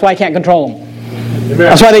cult leader. That's why I can't control them. Amen.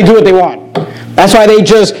 That's why they do what they want. That's why they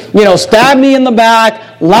just, stab me in the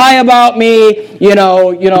back, lie about me,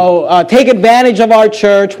 take advantage of our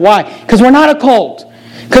church. Why? Because we're not a cult.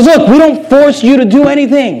 Because look, we don't force you to do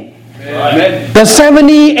anything. Amen. The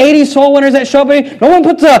 70, 80 soul winners that show up, no one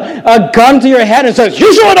puts a gun to your head and says,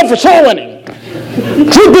 you showing up for soul winning.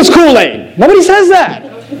 Drink this Kool-Aid. Nobody says that.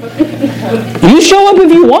 You show up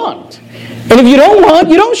if you want. And if you don't want,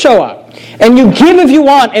 you don't show up. And you give if you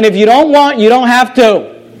want. And if you don't want, you don't have to.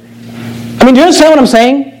 I mean, do you understand what I'm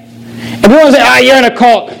saying? And people say, you're in a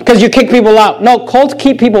cult because you kick people out. No, cults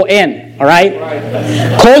keep people in, all right?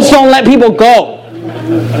 Cults don't let people go.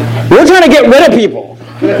 We're trying to get rid of people.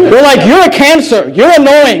 We're like, you're a cancer. You're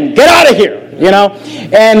annoying. Get out of here,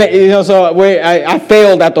 And, so I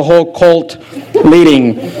failed at the whole cult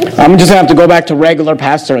leading. I'm just going to have to go back to regular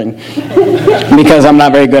pastoring because I'm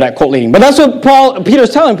not very good at cult leading. But that's what Peter's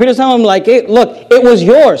telling him. Peter's telling him, like, hey, look, it was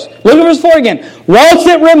yours. Look at verse 4 again. Whilst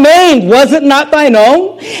it remained, was it not thine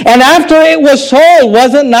own? And after it was sold,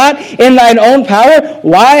 was it not in thine own power?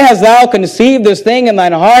 Why hast thou conceived this thing in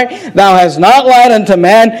thine heart? Thou hast not lied unto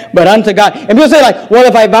man, but unto God. And people say, like, well,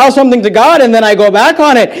 if I vow something to God and then I go back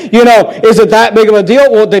on it, is it that big of a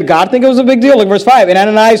deal? Well, did God think it was a big deal? Look, verse 5. And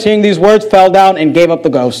Ananias, hearing these words, fell down and gave up the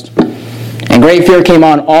ghost. And great fear came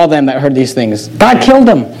on all them that heard these things. God killed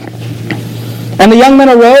him. And the young men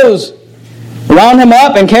arose, wound him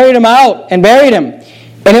up, and carried him out, and buried him.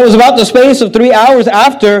 And it was about the space of 3 hours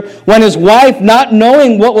after, when his wife, not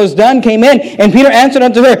knowing what was done, came in. And Peter answered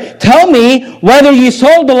unto her, tell me whether ye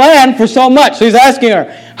sold the land for so much. So he's asking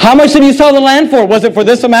her, how much did you sell the land for? Was it for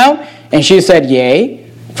this amount? And she said, yea,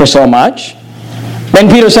 for so much. Then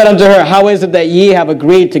Peter said unto her, how is it that ye have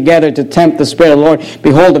agreed together to tempt the Spirit of the Lord?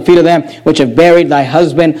 Behold, the feet of them which have buried thy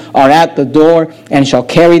husband are at the door, and shall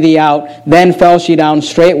carry thee out. Then fell she down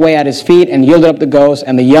straightway at his feet, and yielded up the ghost.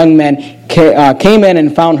 And the young men came in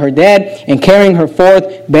and found her dead, and carrying her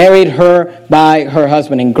forth, buried her by her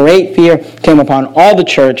husband. And great fear came upon all the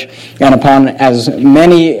church, and upon as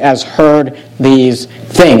many as heard these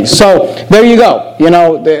things. So there you go.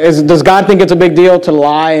 Does God think it's a big deal to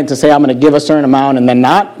lie and to say, I'm going to give a certain amount and then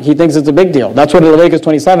not? He thinks it's a big deal. That's what Leviticus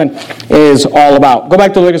 27 is all about. Go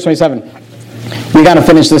back to Leviticus 27. We got to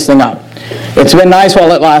finish this thing up. It's been nice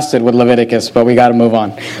while it lasted with Leviticus, but we got to move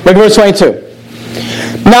on. Look at verse 22.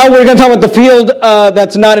 Now we're going to talk about the field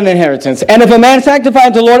that's not an inheritance. And if a man sanctify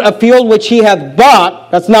unto the Lord a field which he hath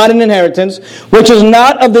bought, that's not an inheritance, which is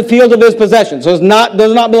not of the field of his possession, so does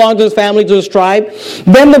not belong to his family, to his tribe,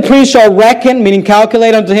 then the priest shall reckon, meaning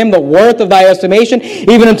calculate unto him the worth of thy estimation,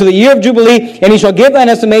 even unto the year of Jubilee, and he shall give thine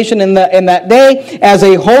estimation in that day as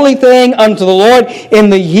a holy thing unto the Lord. In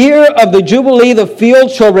the year of the Jubilee the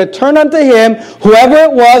field shall return unto him, whoever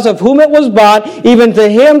it was of whom it was bought, even to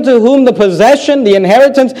him to whom the possession, the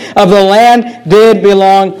inheritance of the land did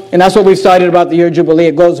belong. And that's what we've studied about the year of Jubilee.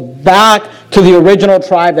 It goes back to the original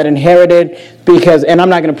tribe that inherited, and I'm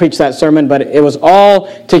not going to preach that sermon, but it was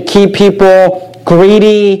all to keep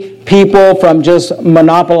greedy people from just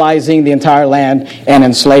monopolizing the entire land and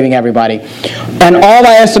enslaving everybody. And all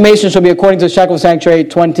thy estimation shall be according to the shekel of sanctuary,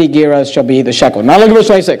 20 gerahs shall be the shekel. Now look at verse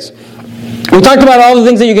 26. We talked about all the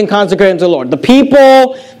things that you can consecrate unto the Lord. The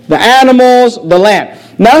people, the animals, the land.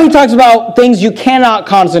 Now he talks about things you cannot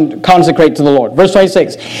consecrate to the Lord. Verse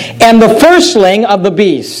 26. And the firstling of the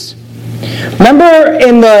beasts. Remember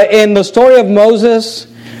in the story of Moses,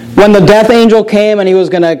 when the death angel came and he was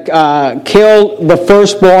going to kill the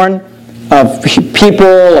firstborn of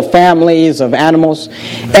people, of families, of animals.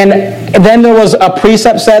 And then there was a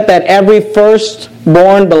precept set that every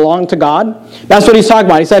firstborn belonged to God. That's what he's talking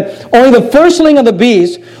about. He said, only the firstling of the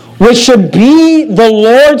beast, which should be the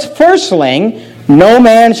Lord's firstling, no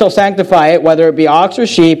man shall sanctify it, whether it be ox or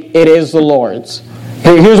sheep, it is the Lord's.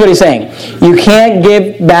 Here's what he's saying. You can't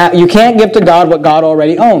give to God what God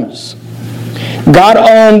already owns. God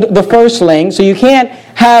owned the firstling, so you can't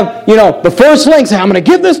have, the firstling say, I'm going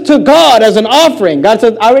to give this to God as an offering. God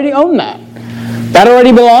says, I already own that. That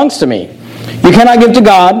already belongs to me. You cannot give to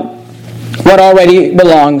God what already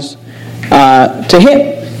belongs to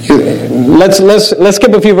Him. Let's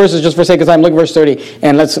skip a few verses just for sake of time. Look at verse 30,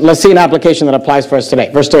 and let's see an application that applies for us today.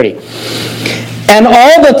 Verse 30. And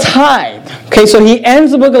all the tithe. Okay, so he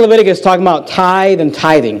ends the book of Leviticus talking about tithe and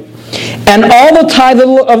tithing. And all the tithe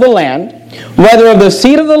of the land, whether of the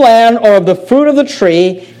seed of the land or of the fruit of the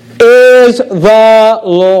tree, is the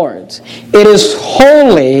Lord's. It is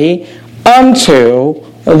holy unto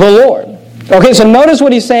the Lord. Okay, so notice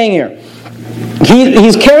what he's saying here.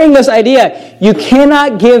 He's carrying this idea. You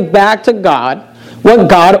cannot give back to God what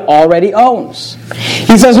God already owns.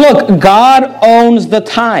 He says, look, God owns the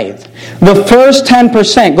tithe. The first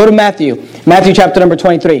 10%, go to Matthew chapter number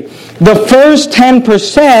 23. The first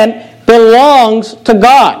 10% belongs to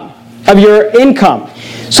God of your income.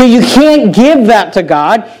 So you can't give that to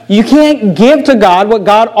God. You can't give to God what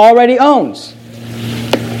God already owns.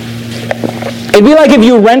 It'd be like if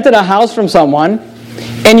you rented a house from someone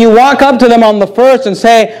and you walk up to them on the first and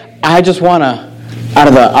say, I just want to,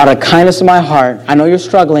 out of kindness of my heart, I know you're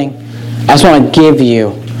struggling, I just want to give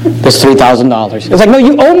you this $3,000. It's like, no,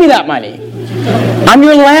 you owe me that money. I'm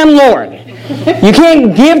your landlord. You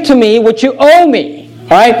can't give to me what you owe me.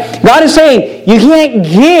 All right? God is saying, you can't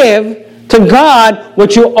give to God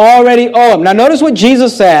what you already owe Him. Now notice what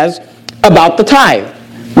Jesus says about the tithe.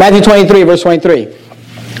 Matthew 23, verse 23.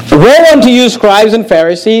 Woe unto you, scribes and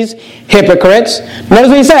Pharisees, hypocrites. Notice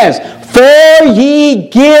what he says. For ye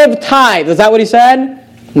give tithe. Is that what he said?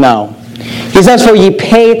 No. He says, for ye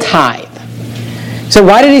pay tithe. So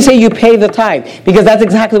why did he say you pay the tithe? Because that's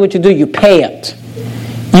exactly what you do. You pay it.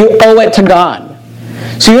 You owe it to God.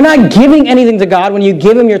 So you're not giving anything to God. When you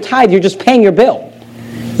give him your tithe, you're just paying your bill.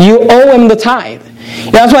 You owe him the tithe.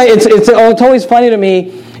 That's why it's always funny to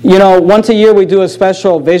me. You know, once a year we do a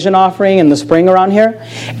special vision offering in the spring around here.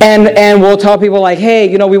 And we'll tell people like, hey,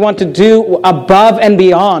 you know, we want to do above and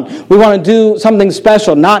beyond. We want to do something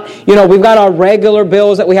special. Not, you know, we've got our regular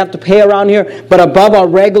bills that we have to pay around here, but above our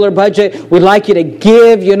regular budget, we'd like you to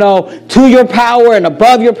give, you know, to your power and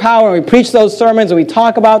above your power. And we preach those sermons and we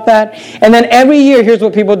talk about that. And then every year, here's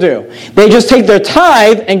what people do. They just take their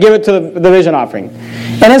tithe and give it to the vision offering.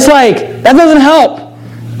 And it's like, that doesn't help.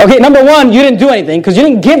 Okay, number one, you didn't do anything because you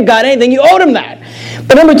didn't give God anything. You owed him that.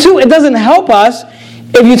 But number two, it doesn't help us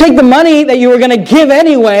if you take the money that you were going to give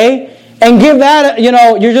anyway and give that, you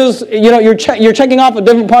know, you're just, you know, you're checking off a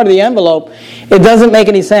different part of the envelope. It doesn't make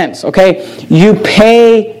any sense, okay? You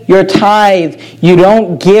pay your tithe. You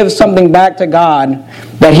don't give something back to God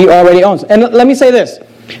that he already owns. And let me say this.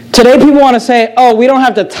 Today people want to say, oh, we don't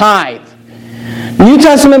have to tithe. New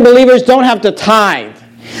Testament believers don't have to tithe.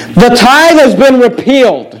 The tithe has been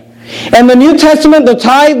repealed. In the New Testament, the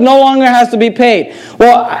tithe no longer has to be paid.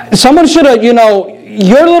 Well, someone should have, you know,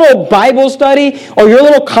 your little Bible study or your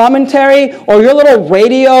little commentary or your little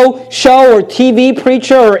radio show or TV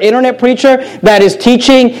preacher or internet preacher that is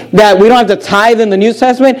teaching that we don't have to tithe in the New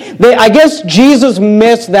Testament, I guess Jesus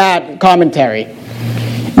missed that commentary.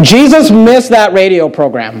 Jesus missed that radio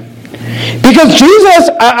program. Because Jesus,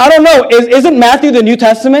 I don't know, isn't Matthew the New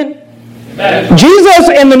Testament? Jesus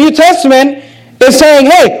in the New Testament is saying,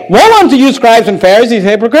 hey, woe unto you, scribes and Pharisees,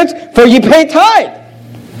 hypocrites, for ye pay tithe.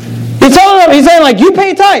 He's telling them, he's saying, like, you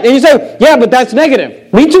pay tithe. And you say, yeah, but that's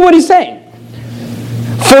negative. Read to what he's saying.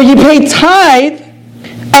 For ye pay tithe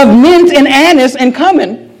of mint and anise and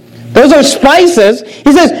cumin. Those are spices.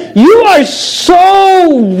 He says, you are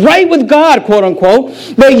so right with God, quote unquote,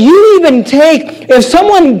 that you even take, if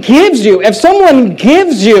someone gives you,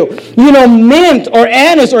 you know, mint or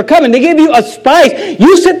anise or cumin, they give you a spice,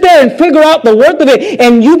 you sit there and figure out the worth of it,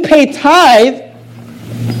 and you pay tithe,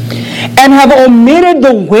 and have omitted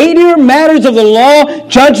the weightier matters of the law,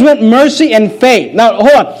 judgment, mercy, and faith. Now,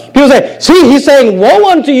 hold on. People say, see, he's saying, woe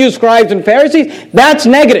unto you, scribes and Pharisees. That's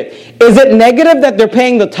negative. Is it negative that they're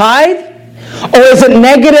paying the tithe? Or is it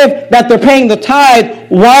negative that they're paying the tithe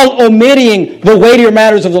while omitting the weightier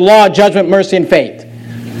matters of the law, judgment, mercy, and faith?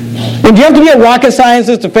 And do you have to be a rocket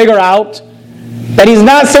scientist to figure out that he's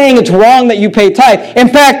not saying it's wrong that you pay tithe? In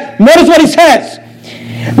fact, notice what he says.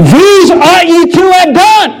 These ought ye to have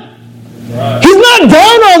done. Right. He's not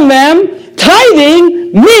down on them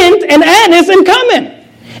tithing mint and anise and cumin.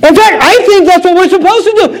 In fact, I think that's what we're supposed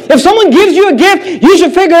to do. If someone gives you a gift, you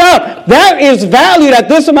should figure out that is valued at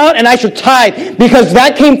this amount and I should tithe because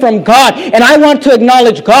that came from God and I want to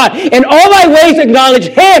acknowledge God. In all thy ways acknowledge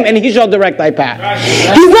him and he shall direct thy path.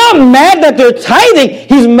 Right. He's not mad that they're tithing.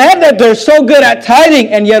 He's mad that they're so good at tithing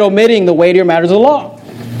and yet omitting the weightier matters of the law.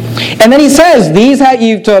 And then he says, these ought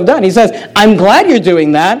you to have done. He says, I'm glad you're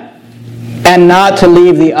doing that. And not to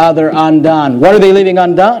leave the other undone. What are they leaving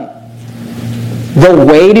undone? The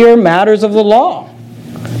weightier matters of the law.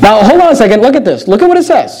 Now, hold on a second. Look at this. Look at what it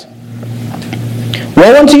says.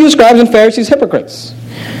 Woe unto you, scribes and Pharisees, hypocrites.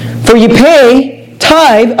 For ye pay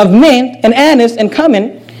tithe of mint and anise and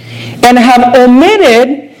cumin, and have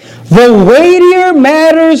omitted the weightier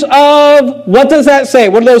matters of, what does that say?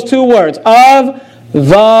 What are those two words? Of the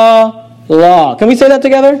law. Can we say that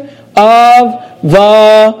together? Of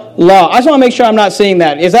the law. I just want to make sure I'm not seeing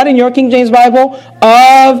that. Is that in your King James Bible?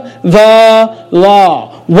 Of the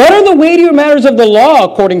law. What are the weightier matters of the law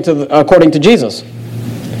according to Jesus?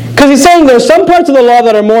 Because he's saying there are some parts of the law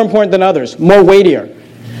that are more important than others, more weightier.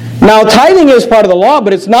 Now, tithing is part of the law,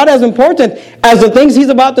 but it's not as important as the things he's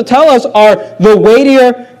about to tell us are the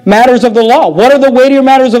weightier matters of the law. What are the weightier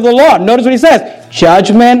matters of the law? Notice what he says.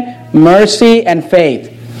 Judgment, mercy, and faith.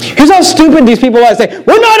 Here's how stupid these people are. They say,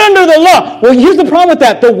 we're not under the law. Well, here's the problem with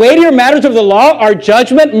that. The weightier matters of the law are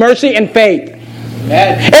judgment, mercy, and faith.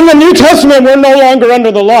 Amen. In the New Testament, we're no longer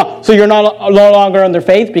under the law. So you're no longer under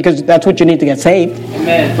faith because that's what you need to get saved.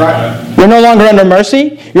 Amen. Right. You're no longer under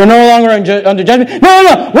mercy. You're no longer under judgment.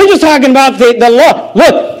 No. We're just talking about the law.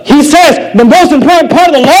 Look, he says the most important part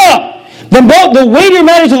of the law, the weightier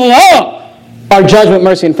matters of the law are judgment,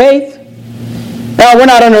 mercy, and faith. Now, we're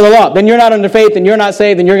not under the law. Then you're not under faith, and you're not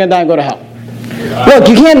saved, and you're going to die and go to hell. Look,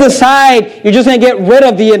 you can't decide you're just going to get rid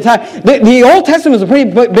of the entire... The Old Testament is a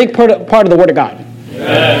pretty big part of the Word of God.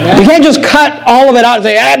 You can't just cut all of it out and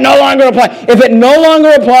say, it no longer applies. If it no longer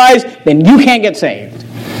applies, then you can't get saved.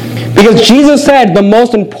 Because Jesus said the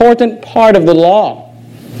most important part of the law,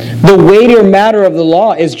 the weightier matter of the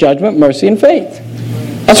law, is judgment, mercy, and faith.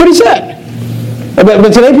 That's what he said.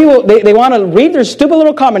 But today people, they want to read their stupid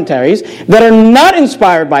little commentaries that are not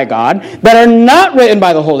inspired by God, that are not written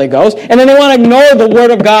by the Holy Ghost, and then they want to ignore the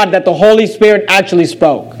Word of God that the Holy Spirit actually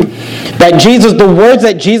spoke. That Jesus, the words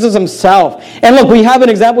that Jesus himself, and look, we have an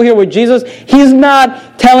example here with Jesus. He's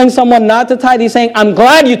not telling someone not to tithe. He's saying, I'm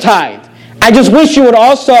glad you tithe. I just wish you would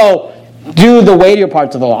also do the weightier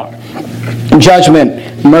parts of the law.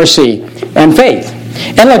 Judgment, mercy, and faith.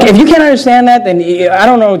 And look, if you can't understand that, then I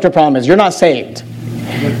don't know what your problem is. You're not saved.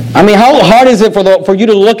 I mean, how hard is it for you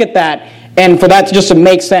to look at that and for that to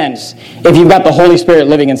make sense if you've got the Holy Spirit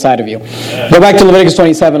living inside of you? Go back to Leviticus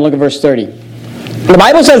 27, look at verse 30. The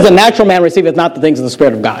Bible says the natural man receiveth not the things of the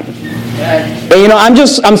Spirit of God. And,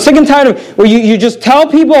 I'm sick and tired of where you just tell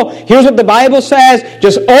people, here's what the Bible says,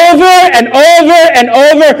 just over and over and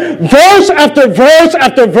over, verse after verse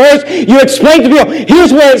after verse, you explain to people,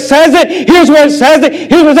 here's where it says it, here's where it says it,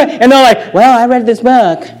 here's where it says it, and they're like, well, I read this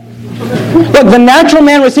book. Look, the natural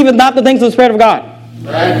man receiveth not the things of the Spirit of God.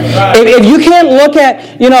 If you can't look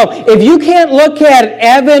at, if you can't look at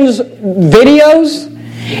Evan's videos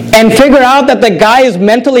and figure out that the guy is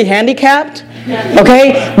mentally handicapped,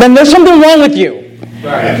 okay, then there's something wrong with you.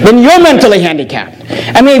 Then you're mentally handicapped.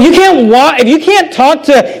 I mean, if you can't talk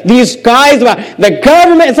to these guys about the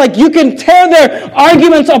government, it's like you can tear their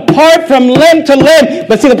arguments apart from limb to limb.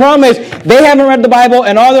 But see, the problem is they haven't read the Bible,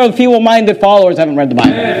 and all their feeble-minded followers haven't read the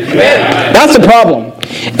Bible. That's the problem.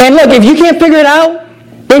 And look, if you can't figure it out,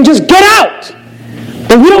 then just get out.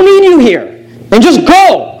 Then we don't need you here. Then just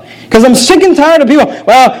go. Because I'm sick and tired of people,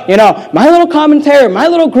 my little commentary, my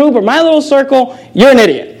little group, or my little circle, you're an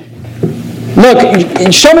idiot.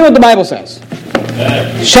 Look, show me what the Bible says.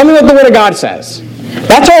 Show me what the Word of God says.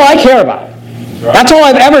 That's all I care about. That's all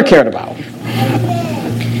I've ever cared about.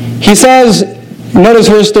 He says, notice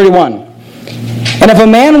verse 31, and if a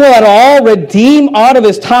man will at all redeem out of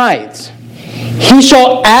his tithes, he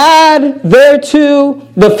shall add thereto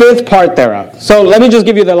the fifth part thereof. So let me just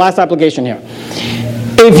give you the last application here.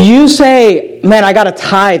 If you say, man, I got a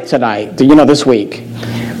tithe tonight, this week,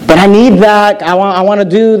 but I need that, I want to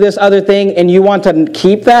do this other thing, and you want to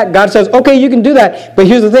keep that, God says, okay, you can do that, but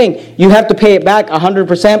here's the thing, you have to pay it back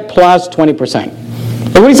 100% plus 20%.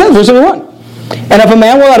 Look what he says, verse 31. And if a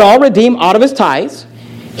man will at all redeem out of his tithes,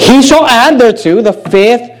 he shall add thereto the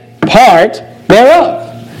fifth part thereof.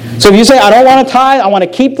 So if you say, I don't want to tithe, I want to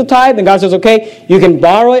keep the tithe, then God says, okay, you can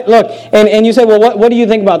borrow it. Look, and you say, well, what do you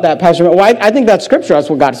think about that, Pastor? Well, I think that's Scripture. That's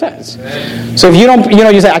what God says. So if you don't,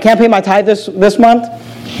 you say, I can't pay my tithe this month,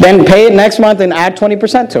 then pay it next month and add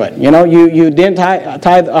 20% to it. You didn't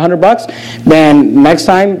tithe $100, then next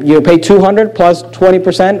time you pay $200 plus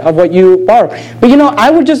 20% of what you borrow. But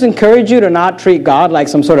I would just encourage you to not treat God like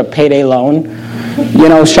some sort of payday loan,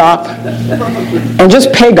 shop, and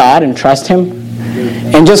just pay God and trust Him.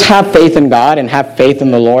 And just have faith in God and have faith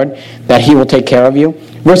in the Lord that He will take care of you.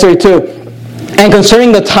 Verse 32, and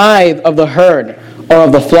concerning the tithe of the herd or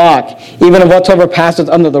of the flock, even of whatsoever passeth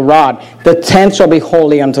under the rod, the tenth shall be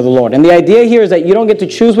holy unto the Lord. And the idea here is that you don't get to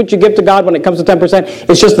choose what you give to God when it comes to 10%.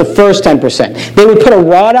 It's just the first 10%. They would put a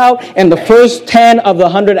rod out, and the first 10 of the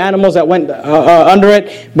 100 animals that went under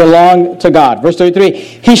it belong to God. Verse 33,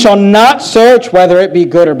 he shall not search whether it be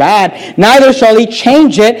good or bad, neither shall he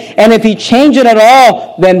change it. And if he change it at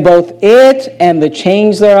all, then both it and the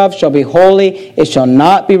change thereof shall be holy. It shall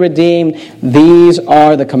not be redeemed. These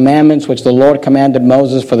are the commandments which the Lord commanded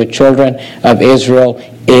Moses for the children of Israel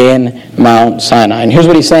in Mount Sinai. And here's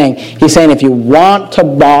what he's saying. He's saying if you want to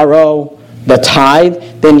borrow the tithe,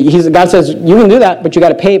 then God says you can do that, but you got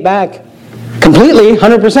to pay it back completely,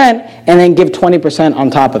 100%, and then give 20%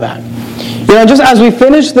 on top of that. Just as we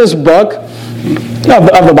finish this book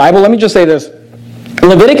of the Bible, let me just say this.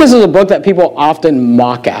 Leviticus is a book that people often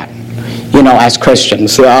mock at. As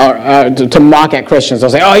Christians, to mock at Christians. They'll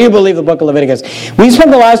say, oh, you believe the book of Leviticus. We spent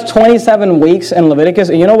the last 27 weeks in Leviticus,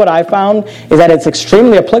 and what I found is that it's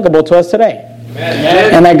extremely applicable to us today.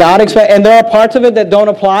 Amen. And that God expects, and there are parts of it that don't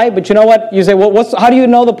apply, but you know what? You say, well, how do you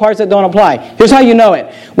know the parts that don't apply? Here's how you know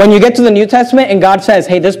it. When you get to the New Testament and God says,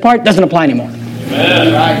 hey, this part doesn't apply anymore.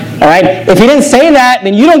 Amen. All right? If He didn't say that,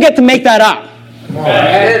 then you don't get to make that up.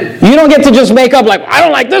 Amen. You don't get to just make up like, I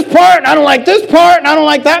don't like this part, and I don't like this part, and I don't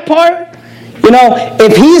like that part.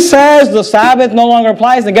 If He says the Sabbath no longer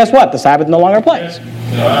applies, then guess what? The Sabbath no longer applies.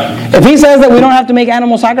 If He says that we don't have to make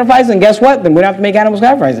animal sacrifices, then guess what? Then we don't have to make animal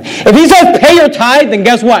sacrifices. If He says pay your tithe, then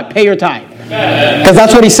guess what? Pay your tithe. Because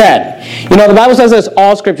that's what he said. You know, the Bible says this,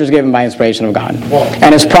 all Scripture is given by inspiration of God.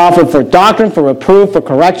 And is profitable for doctrine, for reproof, for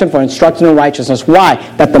correction, for instruction in righteousness. Why?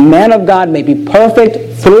 That the man of God may be perfect,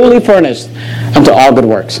 thoroughly furnished unto all good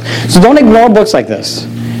works. So don't ignore books like this.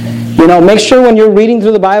 You know, make sure when you're reading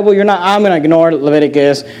through the Bible, I'm going to ignore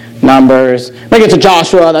Leviticus, Numbers, make it to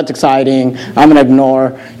Joshua, that's exciting. I'm going to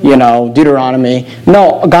ignore, Deuteronomy.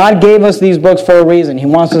 No, God gave us these books for a reason. He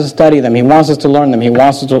wants us to study them. He wants us to learn them. He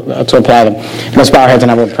wants us to apply them. Let's bow our heads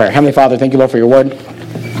and have a prayer. Heavenly Father, thank you, Lord, for your word.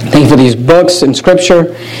 Thank you for these books in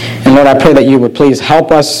Scripture. And Lord, I pray that you would please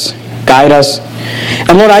help us, guide us.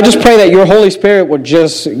 And Lord, I just pray that your Holy Spirit would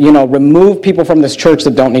just, remove people from this church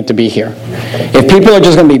that don't need to be here. If people are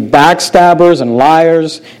just going to be backstabbers and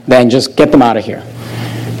liars, then just get them out of here.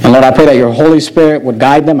 And Lord, I pray that your Holy Spirit would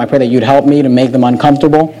guide them. I pray that you'd help me to make them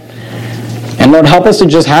uncomfortable. And Lord, help us to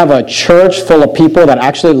just have a church full of people that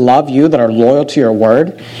actually love you, that are loyal to your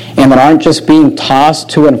word, and that aren't just being tossed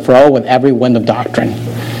to and fro with every wind of doctrine.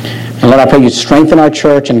 And Lord, I pray you'd strengthen our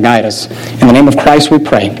church and guide us. In the name of Christ we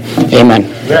pray. Amen.